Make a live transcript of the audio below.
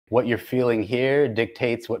what you're feeling here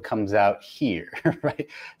dictates what comes out here, right?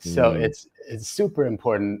 So it's super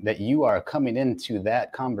important that you are coming into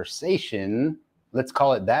that conversation. Let's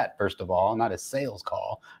call it that, first of all, not a sales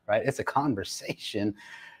call, right? It's a conversation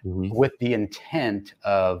with the intent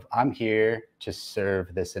of, I'm here to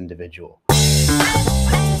serve this individual.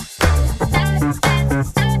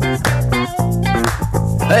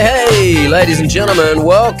 Hey, ladies and gentlemen,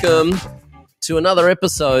 welcome to another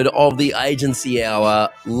episode of the Agency Hour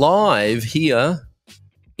live here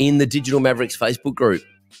in the Digital Mavericks Facebook group.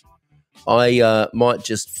 I might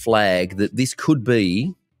just flag that this could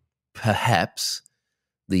be perhaps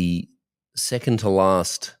the second to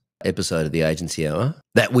last episode of the Agency Hour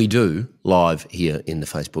that we do live here in the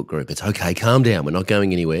Facebook group. It's okay, calm down. We're not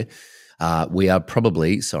going anywhere. We are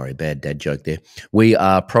probably, sorry, bad dad joke there. We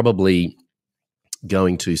are probably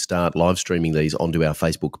going to start live streaming these onto our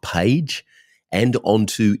Facebook page and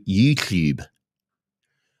onto YouTube,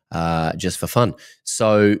 just for fun.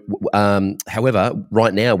 So, however,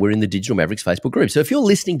 right now we're in the Digital Mavericks Facebook group. So if you're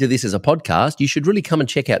listening to this as a podcast, you should really come and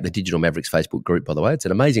check out the Digital Mavericks Facebook group, by the way. It's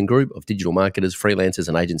an amazing group of digital marketers, freelancers,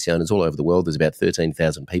 and agency owners all over the world. There's about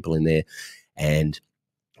 13,000 people in there, and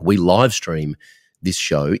we live stream this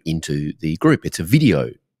show into the group. It's a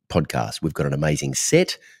video podcast. We've got an amazing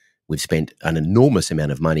set. We've spent an enormous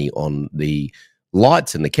amount of money on the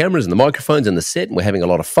lights and the cameras and the microphones and the set, and we're having a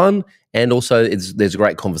lot of fun. And also there's a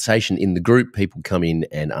great conversation in the group. People come in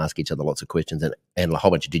and ask each other lots of questions, and a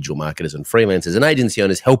whole bunch of digital marketers and freelancers and agency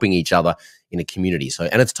owners helping each other in a community. So,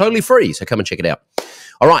 and it's totally free, so come and check it out.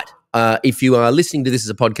 All right, if you are listening to this as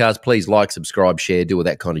a podcast, please like, subscribe, share, do all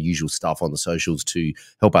that kind of usual stuff on the socials to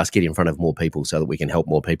help us get in front of more people so that we can help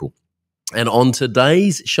more people. And on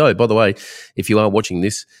today's show, by the way, if you are watching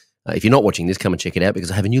this, if you're not watching this, come and check it out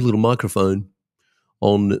because I have a new little microphone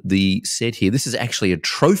on the set here. This is actually a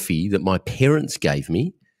trophy that my parents gave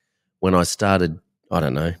me when I started, I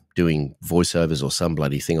don't know, doing voiceovers or some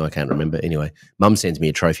bloody thing. I can't remember. Anyway, Mum sends me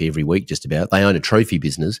a trophy every week just about. They own a trophy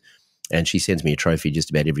business and she sends me a trophy just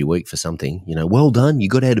about every week for something. You know, well done. You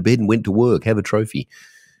got out of bed and went to work. Have a trophy.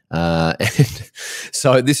 And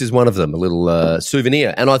so this is one of them, a little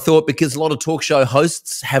souvenir. And I thought because a lot of talk show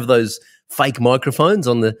hosts have those fake microphones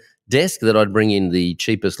on the desk that I'd bring in the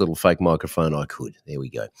cheapest little fake microphone I could. There we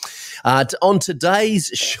go. On today's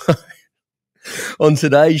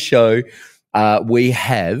show, we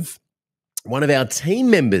have one of our team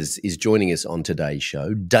members is joining us on today's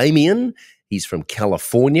show, Damien. He's from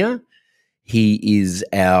California. He is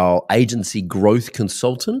our agency growth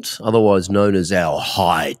consultant, otherwise known as our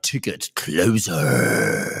high ticket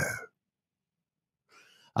closer.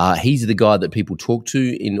 He's the guy that people talk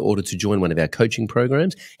to in order to join one of our coaching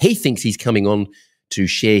programs. He thinks he's coming on to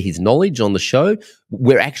share his knowledge on the show.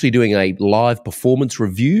 We're actually doing a live performance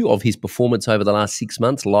review of his performance over the last 6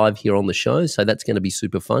 months live here on the show. So that's going to be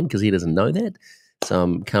super fun because he doesn't know that.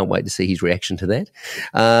 So can't wait to see his reaction to that.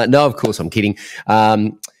 No, of course, I'm kidding.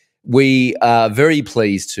 We are very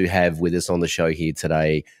pleased to have with us on the show here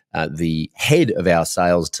today the head of our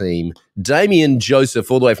sales team, Damien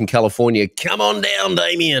Joseph, all the way from California. Come on down,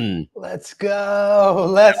 Damien. Let's go.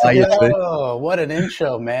 Let's go. What an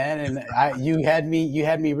intro, man. And you had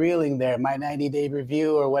me reeling there. My 90-day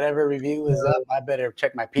review or whatever review is up. I better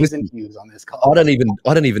check my P's and Q's on this call. I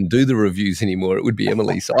don't even do the reviews anymore. It would be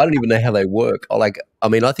Emily. So I don't even know how they work. I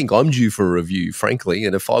think I'm due for a review, frankly.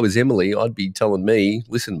 And if I was Emily, I'd be telling me,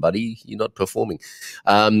 listen, buddy, you're not performing.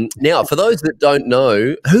 Now, for those that don't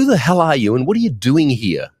know, who the hell are you and what are you doing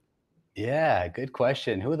here? Yeah, good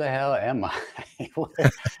question. Who the hell am I?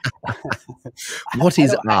 What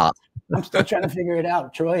is art? I'm still trying to figure it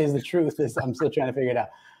out. Troy, is the truth. I'm still trying to figure it out.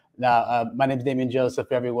 Now, my name is Damien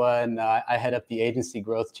Joseph, everyone. I head up the agency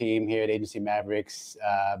growth team here at Agency Mavericks.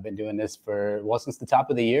 I've been doing this since the top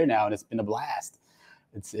of the year now, and it's been a blast.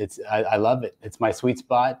 I love it. It's my sweet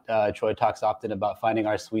spot. Troy talks often about finding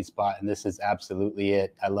our sweet spot, and this is absolutely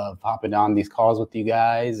it. I love hopping on these calls with you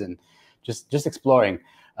guys and just exploring.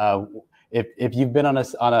 If you've been on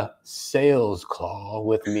a sales call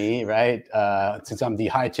with me, right? Since I'm the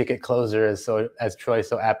high ticket closer, as Troy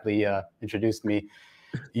so aptly introduced me,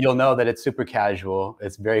 you'll know that it's super casual.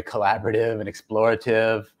 It's very collaborative and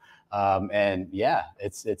explorative, and yeah,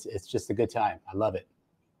 it's just a good time. I love it.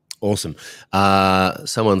 Awesome.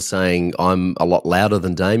 Someone's saying I'm a lot louder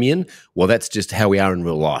than Damien. Well, that's just how we are in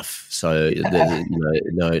real life. So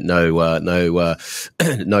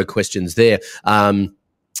no questions there. So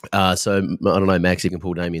I don't know, Max, you can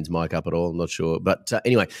pull Damien's mic up at all. I'm not sure. But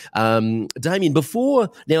anyway, Damien,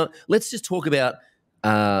 now let's just talk about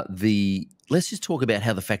how the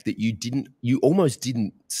fact that you almost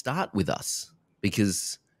didn't start with us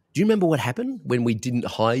because Do you remember what happened when we didn't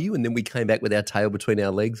hire you and then we came back with our tail between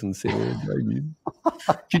our legs and said, "Oh, Damien,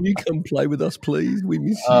 can you come play with us, please? We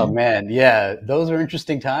miss Oh you." man, yeah, those are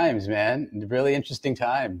interesting times, man. Really interesting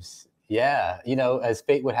times. Yeah, as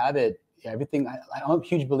fate would have it, everything. I'm a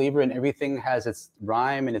huge believer in everything has its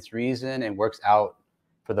rhyme and its reason and works out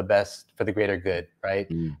for the best, for the greater good, right?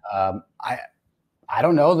 Mm. I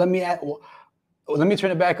don't know. Let me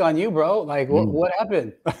turn it back on you, bro. Like, what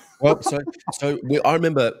happened? Well, I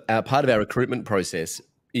remember part of our recruitment process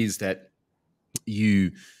is that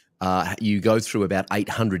you go through about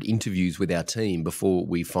 800 interviews with our team before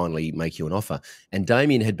we finally make you an offer. And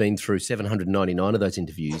Damien had been through 799 of those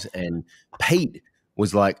interviews, and Pete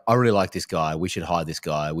was like, "I really like this guy. We should hire this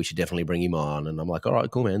guy. We should definitely bring him on." And I'm like, "All right,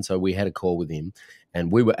 cool, man." So we had a call with him,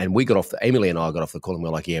 and we got off. Emily and I got off the call, and we're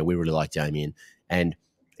like, "Yeah, we really like Damien," and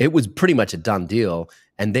it was pretty much a done deal.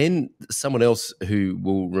 And then someone else who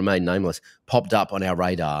will remain nameless popped up on our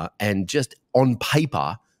radar, and just on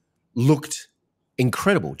paper looked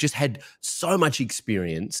incredible, just had so much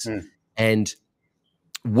experience. And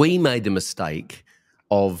we made the mistake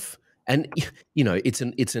of, and it's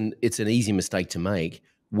an easy mistake to make.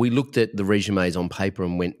 We looked at the resumes on paper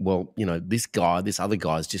and went, well, this other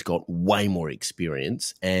guy's just got way more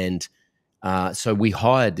experience. And so we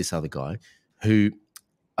hired this other guy who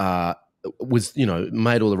was,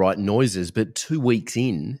 made all the right noises, but 2 weeks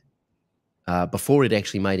in, before it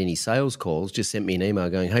actually made any sales calls, just sent me an email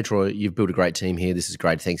going, "Hey, Troy, you've built a great team here. This is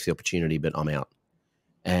great. Thanks for the opportunity, but I'm out."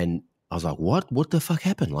 And I was like, "What? What the fuck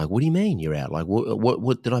happened? Like, what do you mean you're out? Like,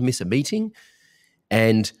 what did I miss a meeting?"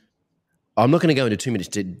 And I'm not going to go into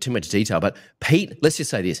too much detail, but Pete, let's just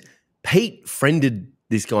say this. Pete friended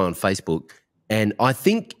this guy on Facebook, and I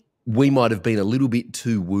think we might have been a little bit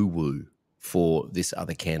too woo-woo for this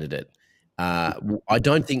other candidate. I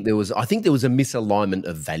think there was a misalignment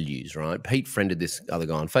of values, right? Pete friended this other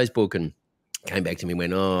guy on Facebook and came back to me and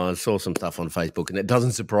went, "Oh, I saw some stuff on Facebook." And it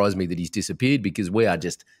doesn't surprise me that he's disappeared, because we're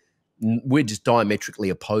just diametrically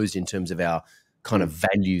opposed in terms of our kind of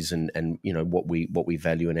values and what we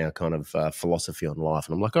value in our kind of philosophy on life.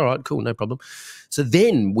 And I'm like, "All right, cool, no problem." So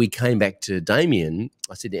then we came back to Damien.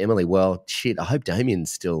 I said to Emily, "Well, shit, I hope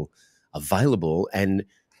Damien's still available." And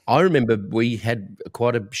I remember we had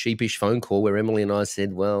quite a sheepish phone call where Emily and I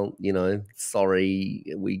said, "Well, sorry,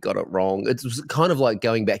 we got it wrong." It was kind of like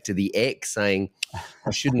going back to the ex saying,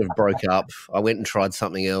 "I shouldn't have broke up. I went and tried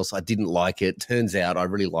something else. I didn't like it. Turns out I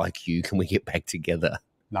really like you. Can we get back together?"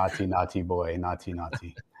 Naughty boy, naughty.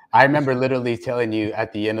 I remember literally telling you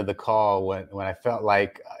at the end of the call when I felt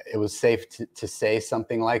like it was safe to say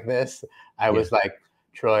something like this. I was like,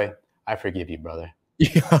 "Troy, I forgive you, brother."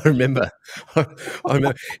 Yeah, I remember.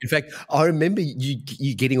 In fact, I remember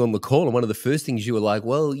you getting on the call, and one of the first things you were like,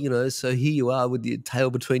 "Well, so here you are with your tail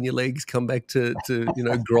between your legs, come back to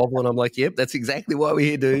grovel." And I'm like, "Yep, that's exactly why we're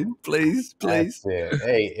here, dude. Please." That's it.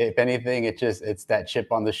 Hey, if anything, it's that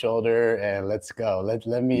chip on the shoulder, and let's go. Let's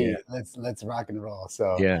rock and roll.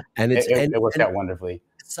 So yeah, and it worked out wonderfully.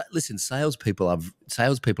 Listen, salespeople are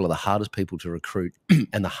the hardest people to recruit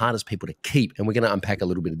and the hardest people to keep. And we're going to unpack a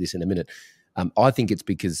little bit of this in a minute. I think it's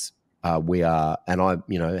because we are, and I,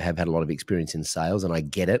 have had a lot of experience in sales, and I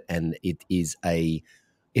get it. And it's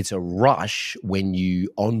a rush when you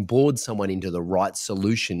onboard someone into the right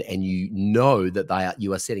solution, and that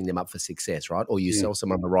you are setting them up for success, right? Or you sell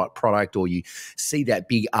someone the right product, or you see that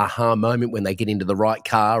big aha moment when they get into the right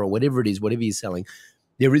car, or whatever it is, whatever you're selling.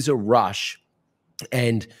 There is a rush.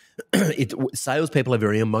 And salespeople are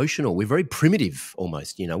very emotional. We're very primitive,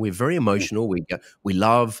 almost. We're very emotional. We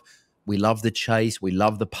love the chase. We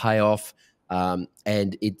love the payoff.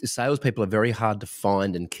 And salespeople are very hard to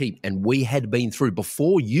find and keep. And we had been through,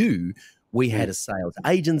 before you, we had a sales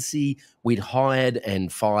agency. We'd hired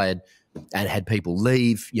and fired and had people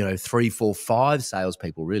leave. 3, 4, 5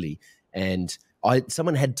 salespeople really. And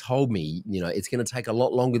someone had told me, it's going to take a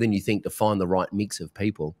lot longer than you think to find the right mix of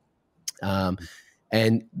people.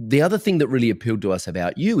 And the other thing that really appealed to us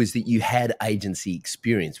about you is that you had agency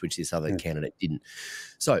experience, which this other candidate didn't.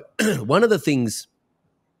 So one of the things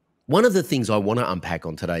I want to unpack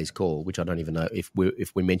on today's call, which I don't even know if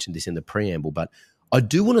we mentioned this in the preamble, but I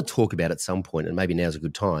do want to talk about at some point, and maybe now's a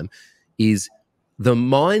good time, is the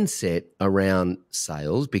mindset around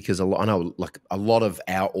sales, because I know like a lot of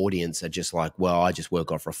our audience are just like, "Well, I just work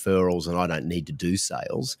off referrals and I don't need to do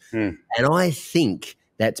sales." And I think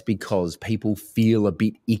that's because people feel a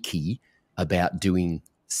bit icky about doing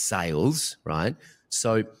sales, right?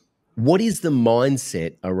 So what is the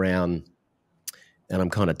mindset around, and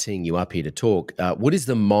I'm kind of teeing you up here to talk, what is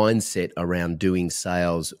the mindset around doing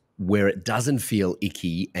sales where it doesn't feel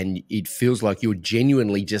icky and it feels like you're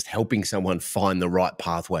genuinely just helping someone find the right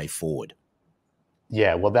pathway forward.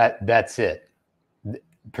 Yeah, well, that's it.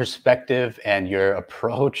 Perspective and your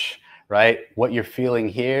approach, right? What you're feeling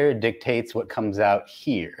here dictates what comes out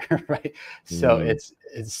here, right? So it's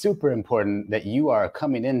super important that you are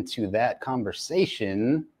coming into that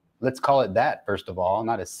conversation. Let's call it that, first of all,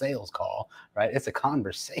 not a sales call, right? It's a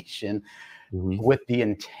conversation with the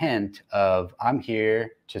intent of, I'm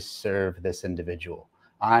here to serve this individual.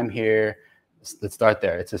 I'm here. Let's start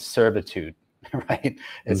there. It's a servitude, right?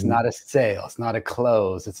 It's not a sale. It's not a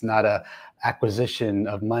close. It's not a acquisition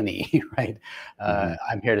of money, right?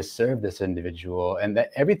 I'm here to serve this individual, and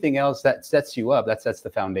that everything else that sets you up, that sets the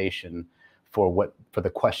foundation for the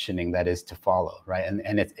questioning that is to follow, right?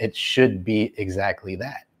 And it should be exactly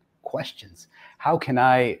that. Questions. How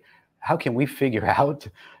can we figure out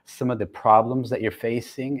some of the problems that you're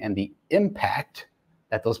facing and the impact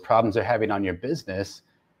that those problems are having on your business?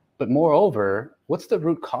 But moreover, what's the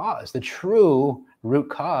root cause, the true root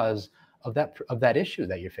cause of that issue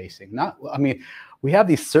that you're facing? We have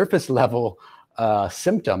these surface level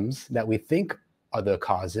symptoms that we think are the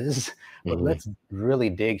causes, but let's really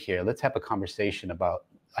dig here. Let's have a conversation about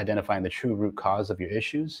identifying the true root cause of your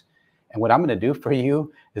issues. And what I'm going to do for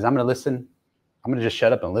you is I'm going to listen. I'm going to just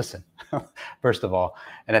shut up and listen, first of all.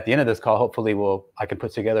 And at the end of this call, hopefully I can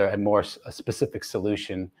put together a specific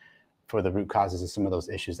solution for the root causes of some of those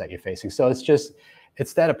issues that you're facing. So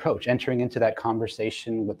it's that approach, entering into that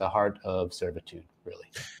conversation with the heart of servitude, really.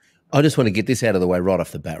 I just want to get this out of the way right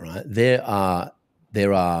off the bat, right?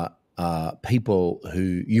 There are people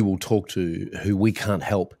who you will talk to who we can't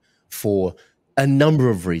help for a number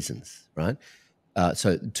of reasons, right?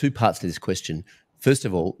 So two parts to this question. First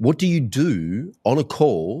of all, what do you do on a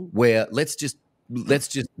call where let's just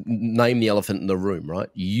name the elephant in the room, right?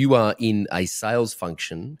 You are in a sales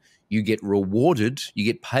function. You get rewarded. You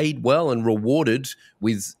get paid well and rewarded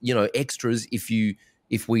with extras if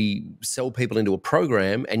we sell people into a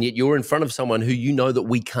program, and yet you're in front of someone who you know that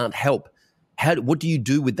we can't help. What do you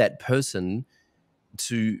do with that person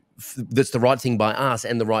that's the right thing by us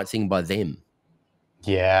and the right thing by them?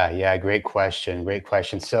 Yeah, great question.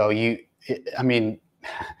 So you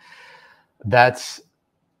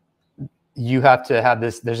have to have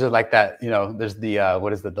this. There's like that, there's the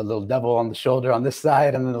the little devil on the shoulder on this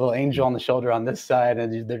side and the little angel on the shoulder on this side,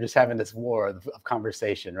 and they're just having this war of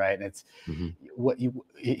conversation, right? And it's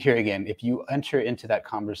here again, if you enter into that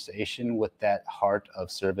conversation with that heart of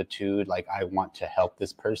servitude, like, I want to help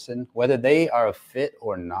this person, whether they are a fit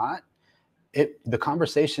or not, the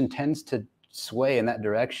conversation tends to sway in that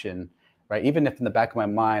direction, right? Even if in the back of my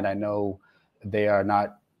mind I know they are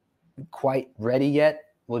not quite ready yet,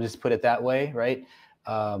 we'll just put it that way, right?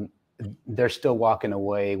 They're still walking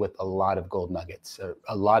away with a lot of gold nuggets,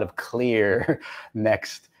 a lot of clear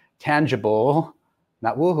next tangible,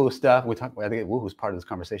 not woohoo stuff. I think woohoo is part of this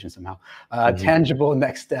conversation somehow. Tangible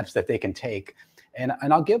next steps that they can take, and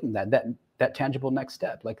I'll give them that tangible next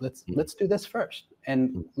step. Like, let's do this first,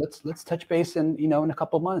 and let's touch base in a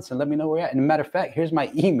couple of months, and let me know where you're at. And matter of fact, here's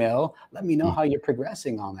my email. Let me know how you're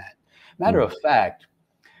progressing on that. Matter of fact,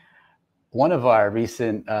 one of our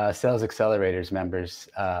recent Sales Accelerators members,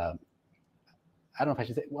 I don't know if I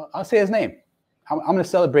should say, well, I'll say his name. I'm going to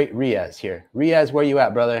celebrate Riaz here. Riaz, where you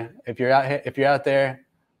at, brother? If you're out there,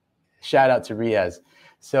 shout out to Riaz.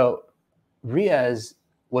 So Riaz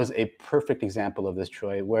was a perfect example of this,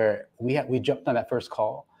 Troy, where we jumped on that first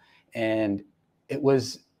call, and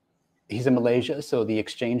he's in Malaysia, so the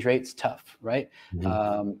exchange rate's tough, right?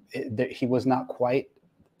 He was not quite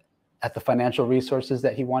at the financial resources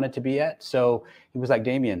that he wanted to be at. So he was like,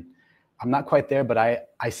 Damien, I'm not quite there, but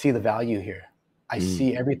I see the value here. I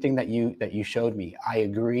see everything that you showed me. I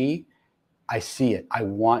agree. I see it. I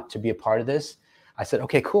want to be a part of this. I said,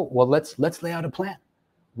 okay, cool. Well, let's lay out a plan.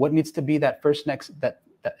 What needs to be that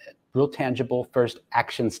real tangible first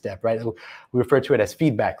action step, right? We refer to it as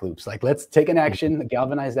feedback loops. Like, let's take an action, a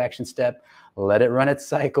galvanized action step, let it run its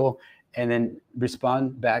cycle, and then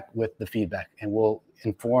respond back with the feedback. And we'll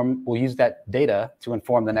use that data to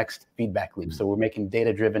inform the next feedback loop. So we're making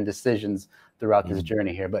data-driven decisions throughout this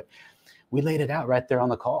journey here. But we laid it out right there on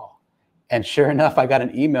the call. And sure enough, I got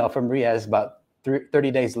an email from Riaz about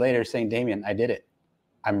 30 days later saying, Damien, I did it.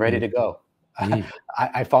 I'm ready to go.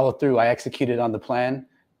 I followed through. I executed on the plan.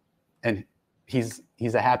 And he's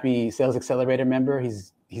a happy Sales Accelerator member.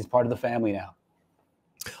 He's part of the family now.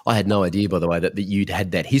 I had no idea, by the way, that you'd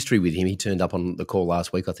had that history with him. He turned up on the call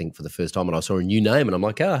last week, I think, for the first time, and I saw a new name, and I'm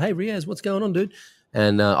like, oh, hey, Riaz, what's going on, dude?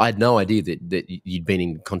 And I had no idea that you'd been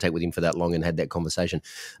in contact with him for that long and had that conversation.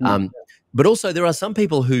 But also, there are some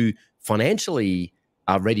people who financially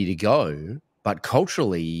are ready to go, but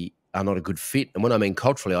culturally are not a good fit. And when I mean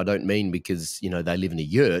culturally, I don't mean because, you know, they live in a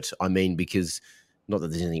yurt. I mean because, not that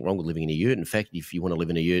there's anything wrong with living in a yurt. In fact, if you want to live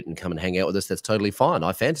in a yurt and come and hang out with us, that's totally fine.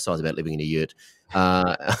 I fantasize about living in a yurt.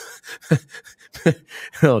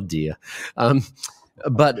 Oh dear.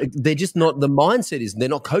 But they're just not, the mindset is they're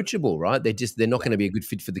not coachable, right? They're not going to be a good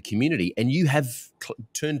fit for the community. And you have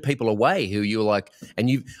turned people away who you're like,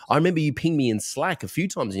 I remember you pinged me in Slack a few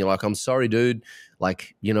times and you're like, I'm sorry, dude.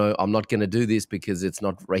 Like, you know, I'm not going to do this because he's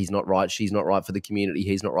not right. She's not right for the community.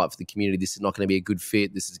 He's not right for the community. This is not going to be a good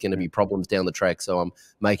fit. This is going to be problems down the track. So I'm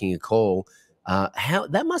making a call. How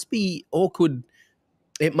that must be awkward.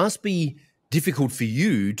 It must be difficult for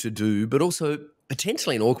you to do, but also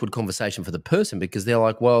potentially an awkward conversation for the person, because they're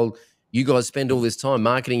like, well, you guys spend all this time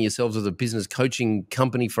marketing yourselves as a business coaching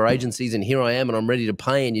company for agencies, and here I am and I'm ready to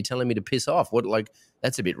pay and you're telling me to piss off. What, like,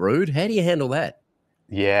 that's a bit rude. How do you handle that?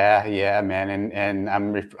 Yeah, man. And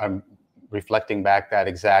I'm reflecting back, that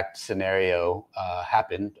exact scenario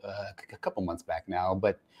happened a couple months back now.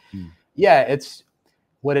 But yeah, it's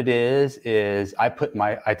what it is I'm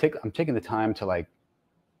taking the time to like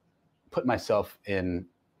put myself in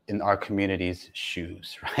our community's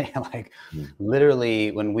shoes, right? Like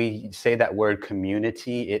literally when we say that word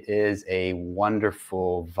community, it is a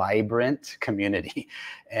wonderful, vibrant community.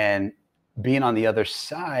 And being on the other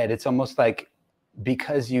side, it's almost like,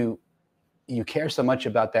 because you care so much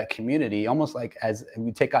about that community, almost like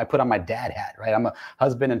I put on my dad hat, right? I'm a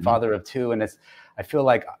husband and father of two, and I feel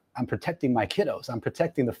like I'm protecting my kiddos. I'm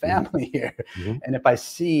protecting the family here. And if I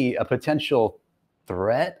see a potential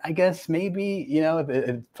threat, I guess maybe, you know,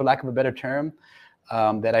 if, for lack of a better term,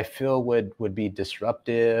 that I feel would be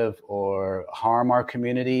disruptive or harm our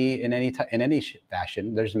community in any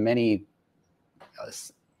fashion, there's many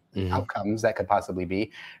outcomes that could possibly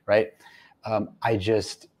be, right? I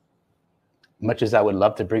just, much as I would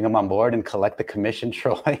love to bring them on board and collect the commission,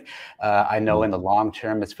 Troy, I know in the long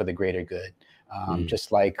term, it's for the greater good.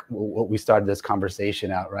 Just like what we started this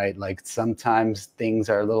conversation out, right? Like sometimes things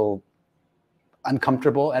are a little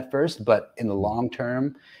uncomfortable at first, but in the long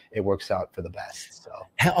term, it works out for the best. So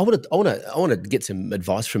I want to get some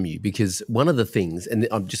advice from you, because one of the things, and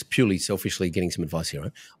I'm just purely selfishly getting some advice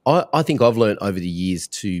here, right? I think I've learned over the years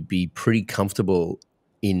to be pretty comfortable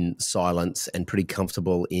in silence and pretty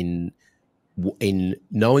comfortable in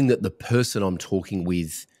knowing that the person I'm talking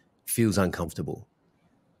with feels uncomfortable.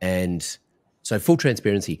 And so, full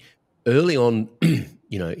transparency, early on,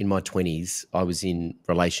 you know, in my 20s, I was in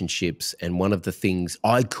relationships, and one of the things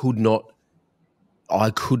I could not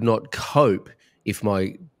cope if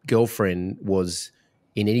my girlfriend was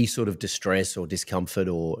in any sort of distress or discomfort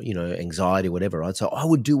or, you know, anxiety or whatever, right? So I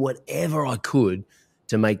would do whatever I could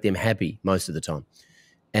to make them happy most of the time.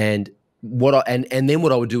 And then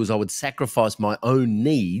what I would do is I would sacrifice my own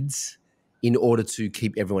needs in order to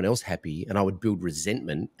keep everyone else happy, and I would build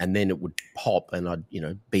resentment, and then it would pop, and I'd, you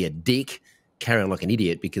know, be a dick, carry on like an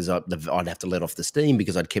idiot, because I'd have to let off the steam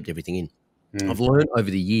because I'd kept everything in. I've learned over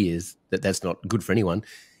the years that that's not good for anyone,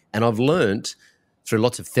 and I've learned through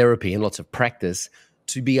lots of therapy and lots of practice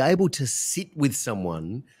to be able to sit with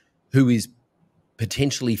someone who is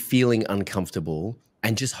potentially feeling uncomfortable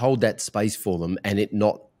and just hold that space for them, and it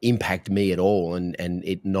not impact me at all, and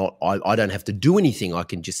it not, I don't have to do anything. I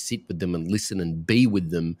can just sit with them and listen and be with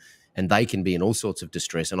them, and they can be in all sorts of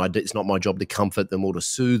distress, and it's not my job to comfort them or to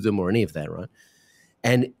soothe them or any of that, right?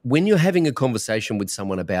 And when you're having a conversation with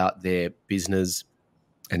someone about their business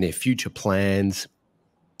and their future plans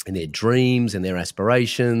and their dreams and their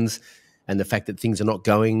aspirations and the fact that things are not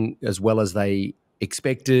going as well as they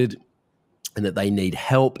expected and that they need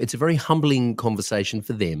help, it's a very humbling conversation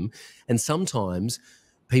for them. And sometimes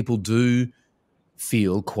people do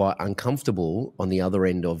feel quite uncomfortable on the other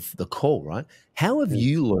end of the call, right? How have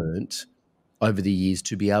you learnt over the years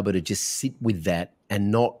to be able to just sit with that and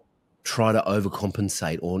not try to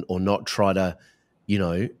overcompensate or not try to, you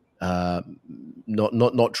know,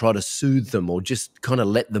 not try to soothe them, or just kind of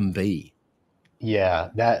let them be? Yeah,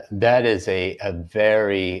 that is a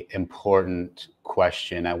very important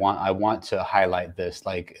question. I want to highlight this.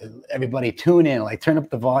 Like, everybody tune in, like turn up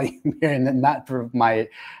the volume here, and then not for my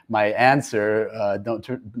answer.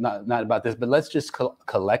 Not about this, but let's just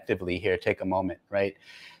collectively here take a moment, right,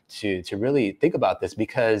 to really think about this,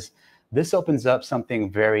 because this opens up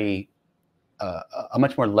something very a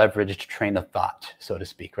much more leveraged train of thought, so to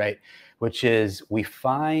speak, right? Which is, we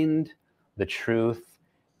find the truth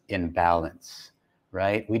in balance,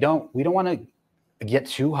 right? We don't want to get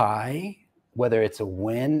too high, whether it's a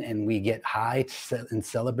win and we get high and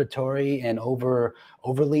celebratory and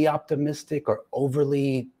overly optimistic or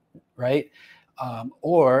overly, right?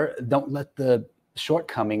 Or don't let the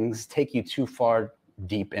shortcomings take you too far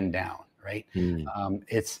deep and down, right? Mm.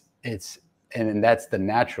 And that's the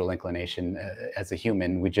natural inclination as a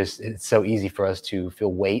human. It's so easy for us to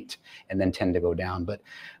feel weight and then tend to go down. But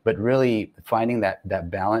really finding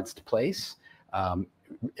that balanced place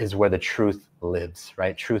is where the truth lives,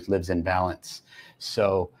 right? Truth lives in balance.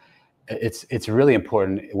 So it's really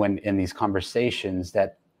important when in these conversations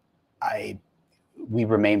that we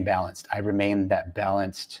remain balanced. I remain that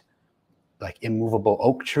balanced, like immovable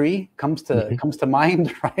oak tree comes to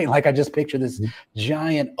mind, right? Like I just picture this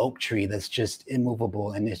giant oak tree that's just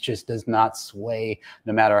immovable, and it just does not sway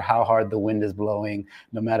no matter how hard the wind is blowing,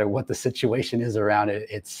 no matter what the situation is around it.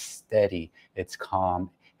 It's steady, it's calm,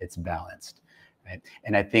 it's balanced, right?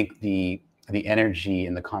 And I think the energy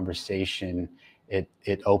in the conversation,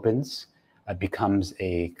 it opens, becomes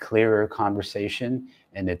a clearer conversation,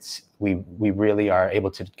 and we really are able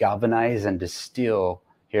to galvanize and distill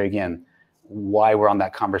here again why we're on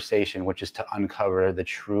that conversation, which is to uncover the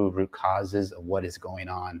true root causes of what is going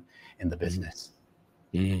on in the business.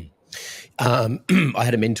 I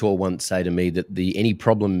had a mentor once say to me that any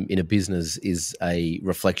problem in a business is a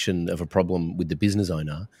reflection of a problem with the business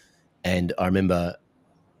owner. And I remember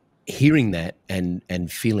hearing that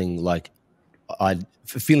and feeling like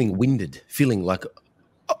feeling winded, feeling like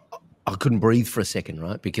I couldn't breathe for a second,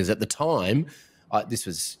 right? Because at the time, this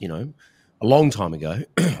was, a long time ago,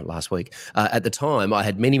 last week, at the time, I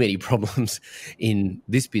had many, many problems in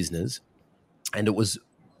this business. And it was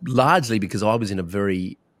largely because I was in a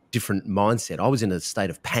very different mindset. I was in a state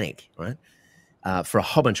of panic, right? For a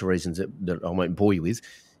whole bunch of reasons that I won't bore you with.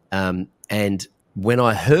 And when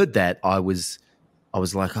I heard that, I was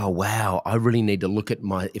like, oh, wow, I really need to look at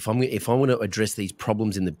if I want to address these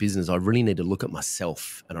problems in the business, I really need to look at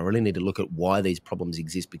myself, and I really need to look at why these problems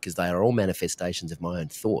exist, because they are all manifestations of my own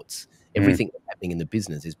thoughts. Everything that's happening in the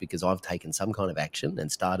business is because I've taken some kind of action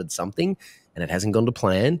and started something and it hasn't gone to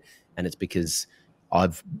plan. And it's because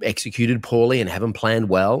I've executed poorly and haven't planned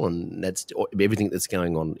well. And that's everything that's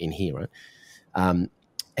going on in here, right?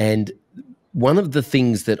 And one of the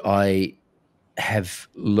things that I've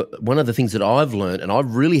learned and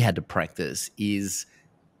I've really had to practice is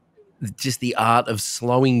just the art of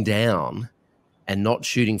slowing down and not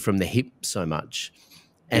shooting from the hip so much.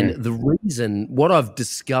 And the reason, what I've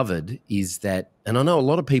discovered is that, and I know a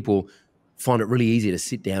lot of people find it really easy to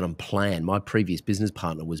sit down and plan. My previous business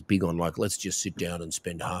partner was big on like, let's just sit down and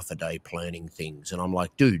spend half a day planning things. And I'm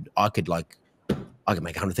like, dude, I could make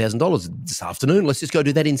 $100,000 this afternoon. Let's just go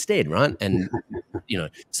do that instead, right? And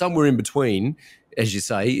somewhere in between, as you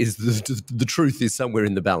say, is the truth is somewhere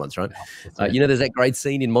in the balance, right? Right. There's that great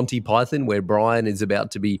scene in Monty Python where Brian is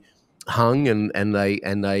about to be hung, and they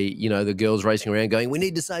the girls racing around going, we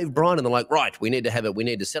need to save Brian, and they're like, right, we need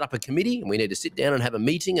to set up a committee, and we need to sit down and have a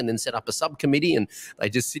meeting, and then set up a subcommittee, and they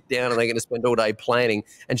just sit down and they're going to spend all day planning.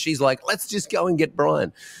 And she's like, let's just go and get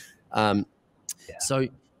Brian. So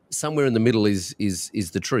somewhere in the middle is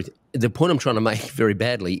the truth. The point I'm trying to make very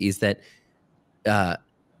badly is that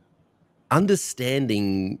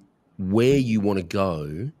understanding where you want to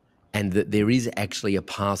go and that there is actually a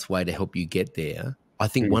pathway to help you get there. I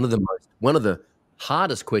think one of the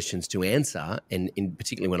hardest questions to answer, and in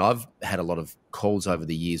particularly when I've had a lot of calls over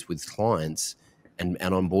the years with clients and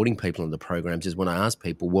onboarding people in the programs, is when I ask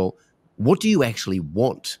people, well, what do you actually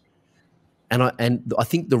want? And I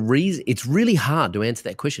think the reason it's really hard to answer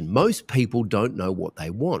that question. Most people don't know what they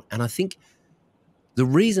want. And I think the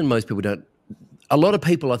reason most people don't, a lot of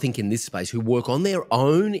people I think in this space who work on their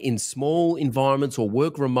own in small environments or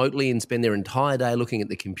work remotely and spend their entire day looking at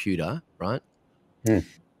the computer, right?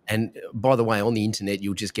 And by the way, on the internet,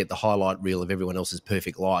 you'll just get the highlight reel of everyone else's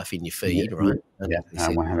perfect life in your feed, right? Yeah,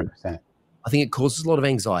 100%. I think it causes a lot of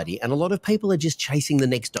anxiety, and a lot of people are just chasing the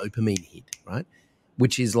next dopamine hit, right?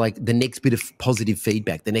 Which is like the next bit of positive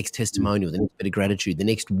feedback, the next testimonial, the next bit of gratitude, the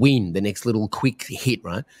next win, the next little quick hit,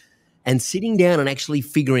 right? And sitting down and actually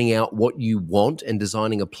figuring out what you want and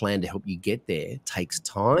designing a plan to help you get there takes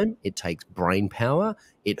time. It takes brain power.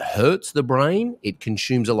 It hurts the brain. It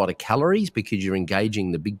consumes a lot of calories because you're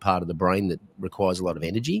engaging the big part of the brain that requires a lot of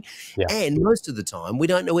energy. Yeah. And most of the time, we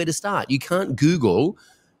don't know where to start. You can't Google,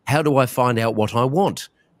 how do I find out what I want,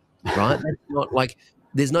 right? That's not like,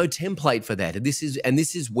 there's no template for that. And this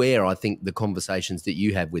is where I think the conversations that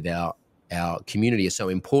you have with our community are so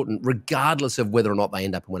important, regardless of whether or not they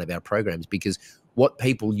end up in one of our programs, because what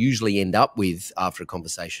people usually end up with after a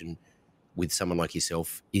conversation with someone like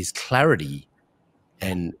yourself is clarity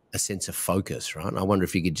and a sense of focus, right? And I wonder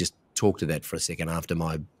if you could just talk to that for a second after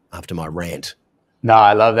my rant. No,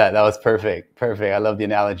 I love that. That was perfect. I love the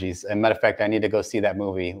analogies. And matter of fact, I need to go see that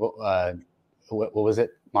movie. what was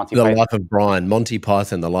it? Monty The Python. Life of Brian, Monty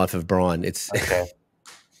Python, The Life of Brian. It's Okay.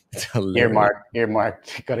 it's hilarious.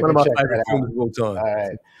 Earmarked. Gotta One go of my check favorite that out. films of all time. All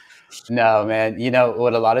right. No, man. You know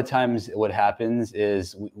what? A lot of times, what happens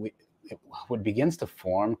is what begins to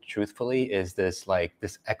form, truthfully, is this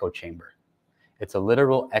echo chamber. It's a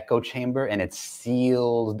literal echo chamber, and it's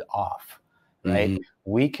sealed off. Right? Mm-hmm.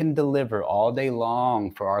 We can deliver all day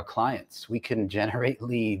long for our clients. We can generate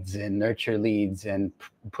leads and nurture leads and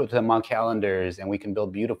put them on calendars, and we can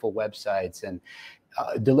build beautiful websites and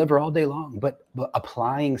deliver all day long. But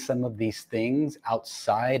applying some of these things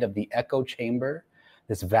outside of the echo chamber,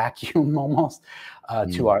 this vacuum almost,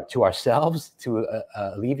 to ourselves to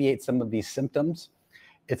alleviate some of these symptoms,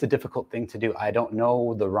 it's a difficult thing to do. I don't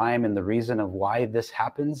know the rhyme and the reason of why this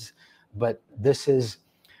happens, but this is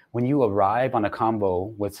when you arrive on a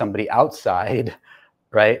combo with somebody outside,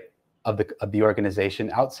 right, of the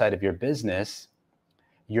organization, outside of your business,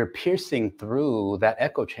 you're piercing through that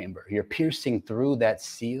echo chamber. You're piercing through that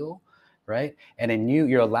seal, right? And in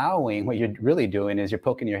you're allowing, what you're really doing is you're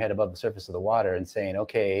poking your head above the surface of the water and saying,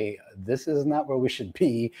 okay, this is not where we should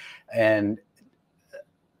be. And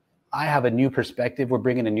I have a new perspective. We're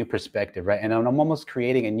bringing a new perspective, right? And I'm almost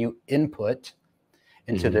creating a new input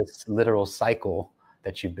into this literal cycle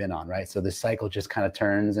that you've been on, right? So this cycle just kind of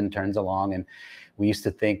turns and turns along. And we used to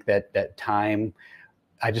think that time,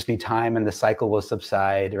 I just need time and the cycle will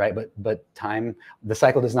subside, right? But time, the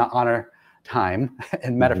cycle does not honor time.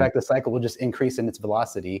 And matter of fact, the cycle will just increase in its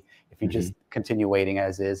velocity if you just continue waiting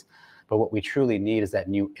as is. But what we truly need is that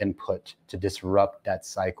new input to disrupt that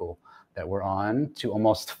cycle that we're on, to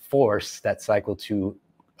almost force that cycle to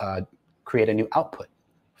create a new output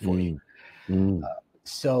for you.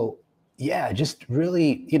 So yeah, just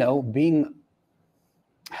really, being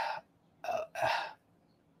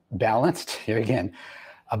balanced here again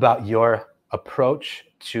about your approach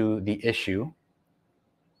to the issue,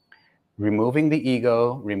 removing the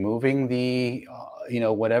ego, removing the,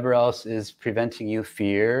 whatever else is preventing you.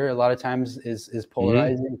 Fear a lot of times is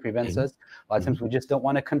polarizing, prevents us. A lot of times we just don't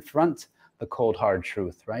want to confront the cold, hard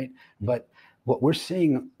truth, right? But what we're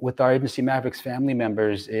seeing with our Agency Mavericks family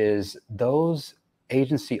members is those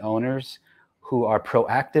agency owners who are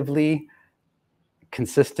proactively,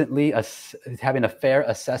 consistently having a fair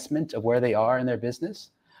assessment of where they are in their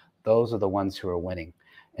business. Those are the ones who are winning.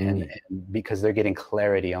 And because they're getting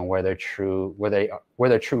clarity on where their true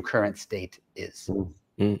current state is.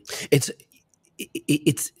 It's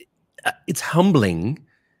humbling.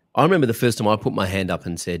 I remember the first time I put my hand up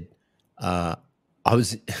and said, I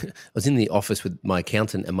was in the office with my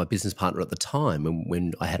accountant and my business partner at the time, and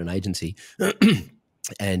when I had an agency,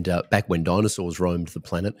 and back when dinosaurs roamed the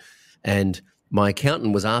planet, and my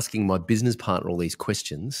accountant was asking my business partner all these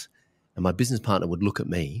questions, and my business partner would look at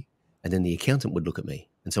me, and then the accountant would look at me.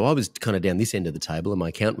 And so I was kind of down this end of the table, and my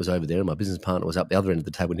accountant was over there, and my business partner was up the other end of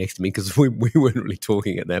the table next to me, because we weren't really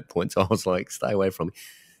talking at that point. So I was like, stay away from me.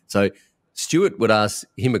 So Stuart would ask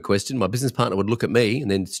him a question, my business partner would look at me, and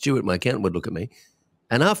then Stuart, my accountant, would look at me.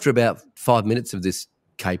 And after about 5 minutes of this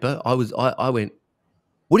caper, I went,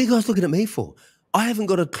 what are you guys looking at me for? I haven't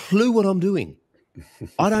got a clue what I'm doing.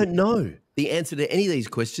 I don't know the answer to any of these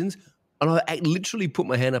questions. And I literally put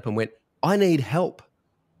my hand up and went, I need help.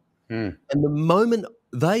 And the moment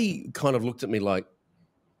they kind of looked at me like,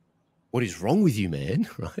 what is wrong with you, man?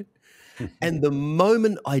 Right? And the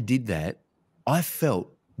moment I did that, I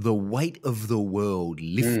felt the weight of the world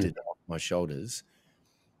lifted off my shoulders.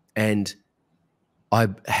 And I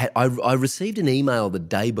received an email the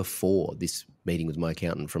day before this meeting with my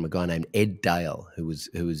accountant from a guy named Ed Dale, who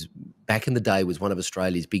was back in the day was one of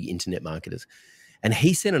Australia's big internet marketers. And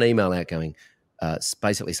he sent an email out going,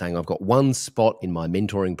 basically saying, I've got one spot in my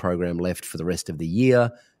mentoring program left for the rest of the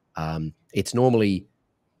year. It's normally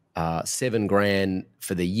 $7,000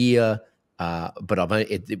 for the year, but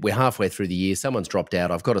we're halfway through the year. Someone's dropped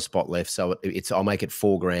out. I've got a spot left, so I'll make it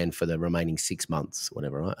 $4,000 for the remaining 6 months,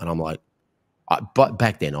 whatever. Right? And I'm like, but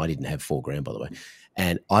back then I didn't have $4,000, by the way.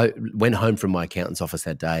 And I went home from my accountant's office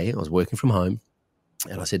that day. I was working from home.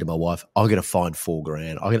 And I said to my wife, I'm going to find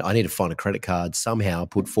 $4,000. I need to find a credit card, somehow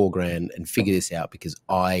put $4,000 and figure this out, because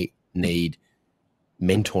I need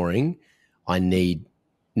mentoring.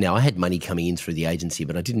 Now I had money coming in through the agency,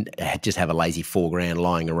 but I didn't just have a lazy $4,000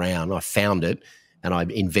 lying around. I found it and I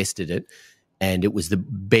invested it. And it was the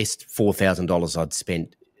best $4,000 I'd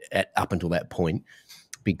spent up until that point,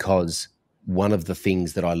 because one of the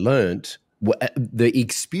things that I learned, the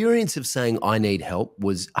experience of saying I need help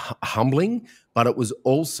was humbling, but it was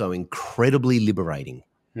also incredibly liberating.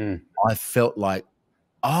 I felt like,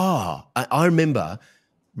 I remember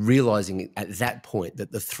realizing at that point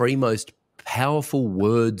that the three most powerful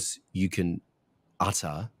words you can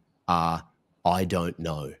utter are, I don't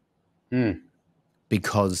know. Mm.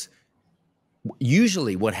 Because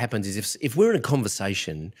usually what happens is if we're in a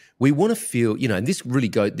conversation, we want to feel, and this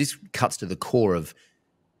cuts to the core of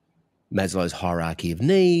Maslow's hierarchy of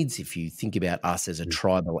needs. If you think about us as a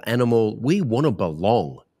tribal animal, we want to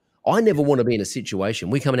belong. I never want to be in a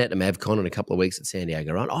situation, we're coming out to MavCon in a couple of weeks at San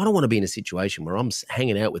Diego, right? I don't want to be in a situation where I'm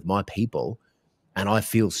hanging out with my people and I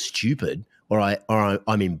feel stupid or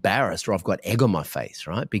I'm embarrassed or I've got egg on my face,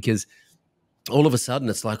 right? Because all of a sudden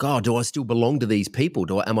it's like, oh, do I still belong to these people?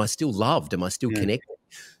 Am I still loved? Am I still connected?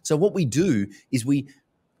 So what we do is we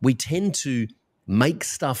tend to make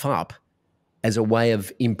stuff up as a way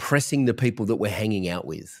of impressing the people that we're hanging out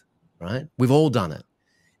with, right? We've all done it.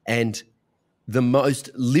 And the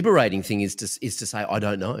most liberating thing is to say, I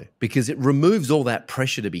don't know, because it removes all that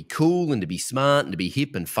pressure to be cool and to be smart and to be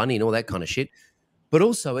hip and funny and all that kind of shit. But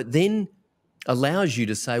also it then allows you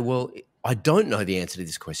to say, well, I don't know the answer to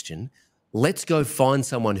this question. Let's go find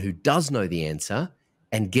someone who does know the answer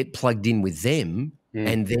and get plugged in with them.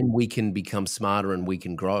 And then we can become smarter and we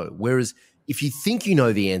can grow. Whereas if you think you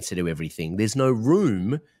know the answer to everything, there's no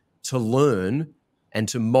room to learn and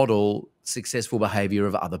to model successful behavior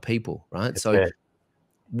of other people, right? So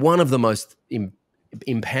one of the most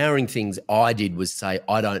empowering things I did was say,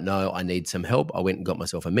 I don't know, I need some help. I went and got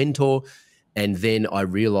myself a mentor. And then I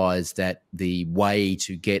realized that the way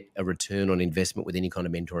to get a return on investment with any kind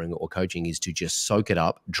of mentoring or coaching is to just soak it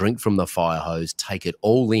up, drink from the fire hose, take it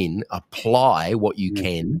all in, apply what you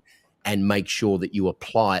can, and make sure that you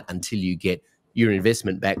apply it until you get your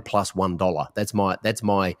investment back plus $1. That's my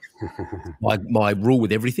rule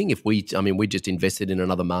with everything. We just invested in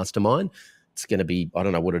another mastermind. It's going to be, I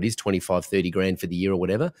don't know what it is, 25, 30 grand for the year or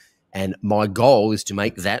whatever. And my goal is to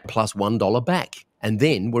make that plus $1 back. And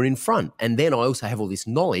then we're in front. And then I also have all this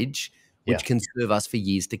knowledge which can serve us for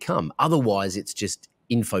years to come. Otherwise, it's just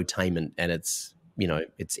infotainment and it's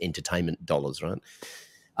entertainment dollars, right?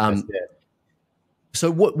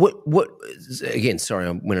 So what again, sorry,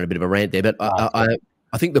 I went on a bit of a rant there, but I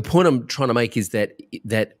think the point I'm trying to make is that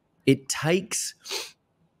it takes,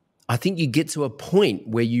 I think you get to a point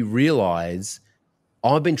where you realize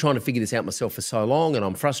I've been trying to figure this out myself for so long and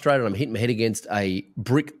I'm frustrated. I'm hitting my head against a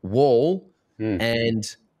brick wall and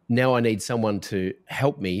now I need someone to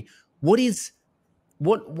help me. What's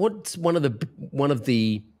one of the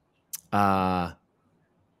I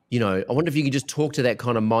wonder if you could just talk to that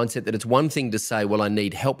kind of mindset that it's one thing to say, well, I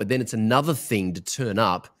need help, but then it's another thing to turn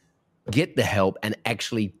up, get the help and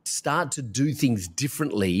actually start to do things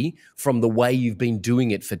differently from the way you've been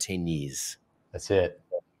doing it for 10 years. That's it.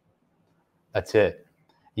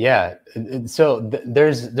 Yeah. So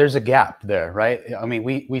there's a gap there, right? I mean,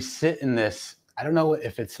 we sit in this, I don't know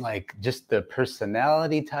if it's like just the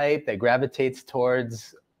personality type that gravitates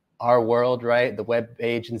towards our world, right? The web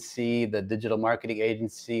agency, the digital marketing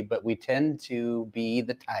agency, but we tend to be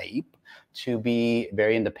the type to be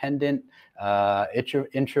very independent.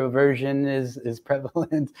 Introversion is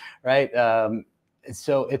prevalent, right?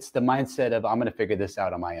 So it's the mindset of I'm going to figure this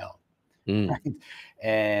out on my own. Right?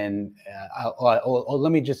 And I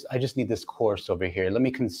just need this course over here. Let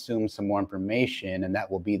me consume some more information, and that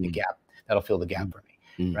will be the gap. That'll fill the gap for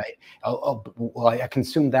me, right? Well, I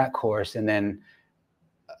consumed that course, and then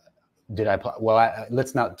did I apply? Well,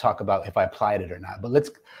 let's not talk about if I applied it or not. But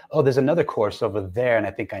there's another course over there, and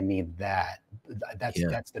I think I need that.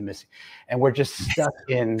 That's the missing. And we're just stuck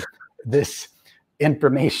in this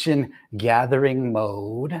information gathering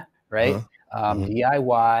mode, right?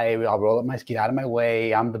 DIY, I'll roll up my ski out of my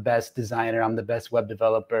way. I'm the best designer. I'm the best web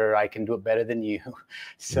developer. I can do it better than you.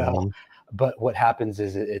 So, but what happens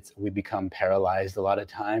is we become paralyzed a lot of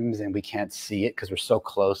times and we can't see it because we're so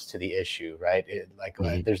close to the issue, right?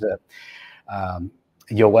 There's a,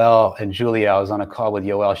 Yoel and Julia. I was on a call with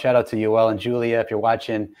Yoel. Shout out to Yoel and Julia. If you're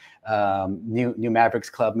watching, new Mavericks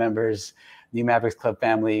Club members, new Mavericks Club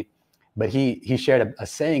family. But he shared a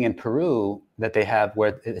saying in Peru that they have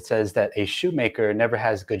where it says that a shoemaker never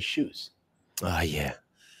has good shoes. Oh, yeah.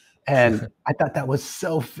 And I thought that was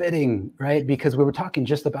so fitting, right? Because we were talking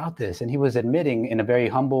just about this and he was admitting in a very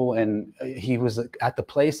humble, and he was at the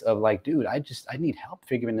place of like, dude, I need help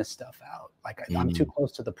figuring this stuff out. Like I'm too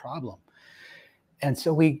close to the problem. And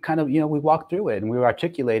so we kind of, we walked through it and we were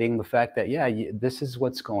articulating the fact that, this is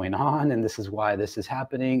what's going on and this is why this is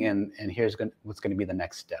happening. And here's what's going to be the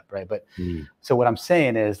next step, right? But so what I'm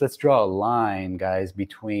saying is let's draw a line, guys,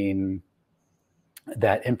 between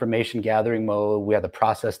that information gathering mode. We have to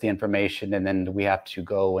process the information and then we have to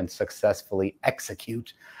go and successfully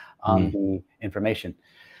execute on the information.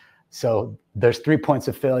 So there's 3 points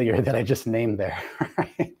of failure that I just named there,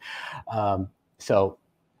 right? So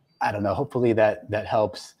I don't know. Hopefully that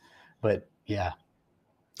helps. But yeah.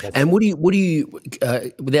 And what do you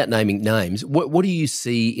without naming names, what do you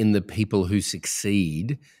see in the people who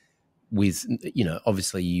succeed with,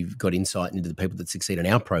 obviously you've got insight into the people that succeed in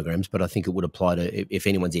our programs, but I think it would apply to if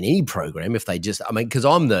anyone's in any program, if they just, because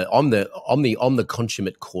I'm the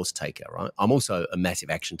consummate course taker, right? I'm also a massive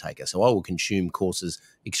action taker. So I will consume courses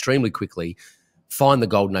extremely quickly, find the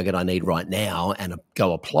gold nugget I need right now and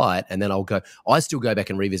go apply it. And then I still go back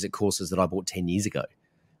and revisit courses that I bought 10 years ago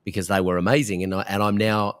because they were amazing. And I'm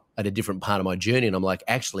now at a different part of my journey. And I'm like,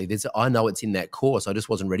 actually, I know it's in that course. I just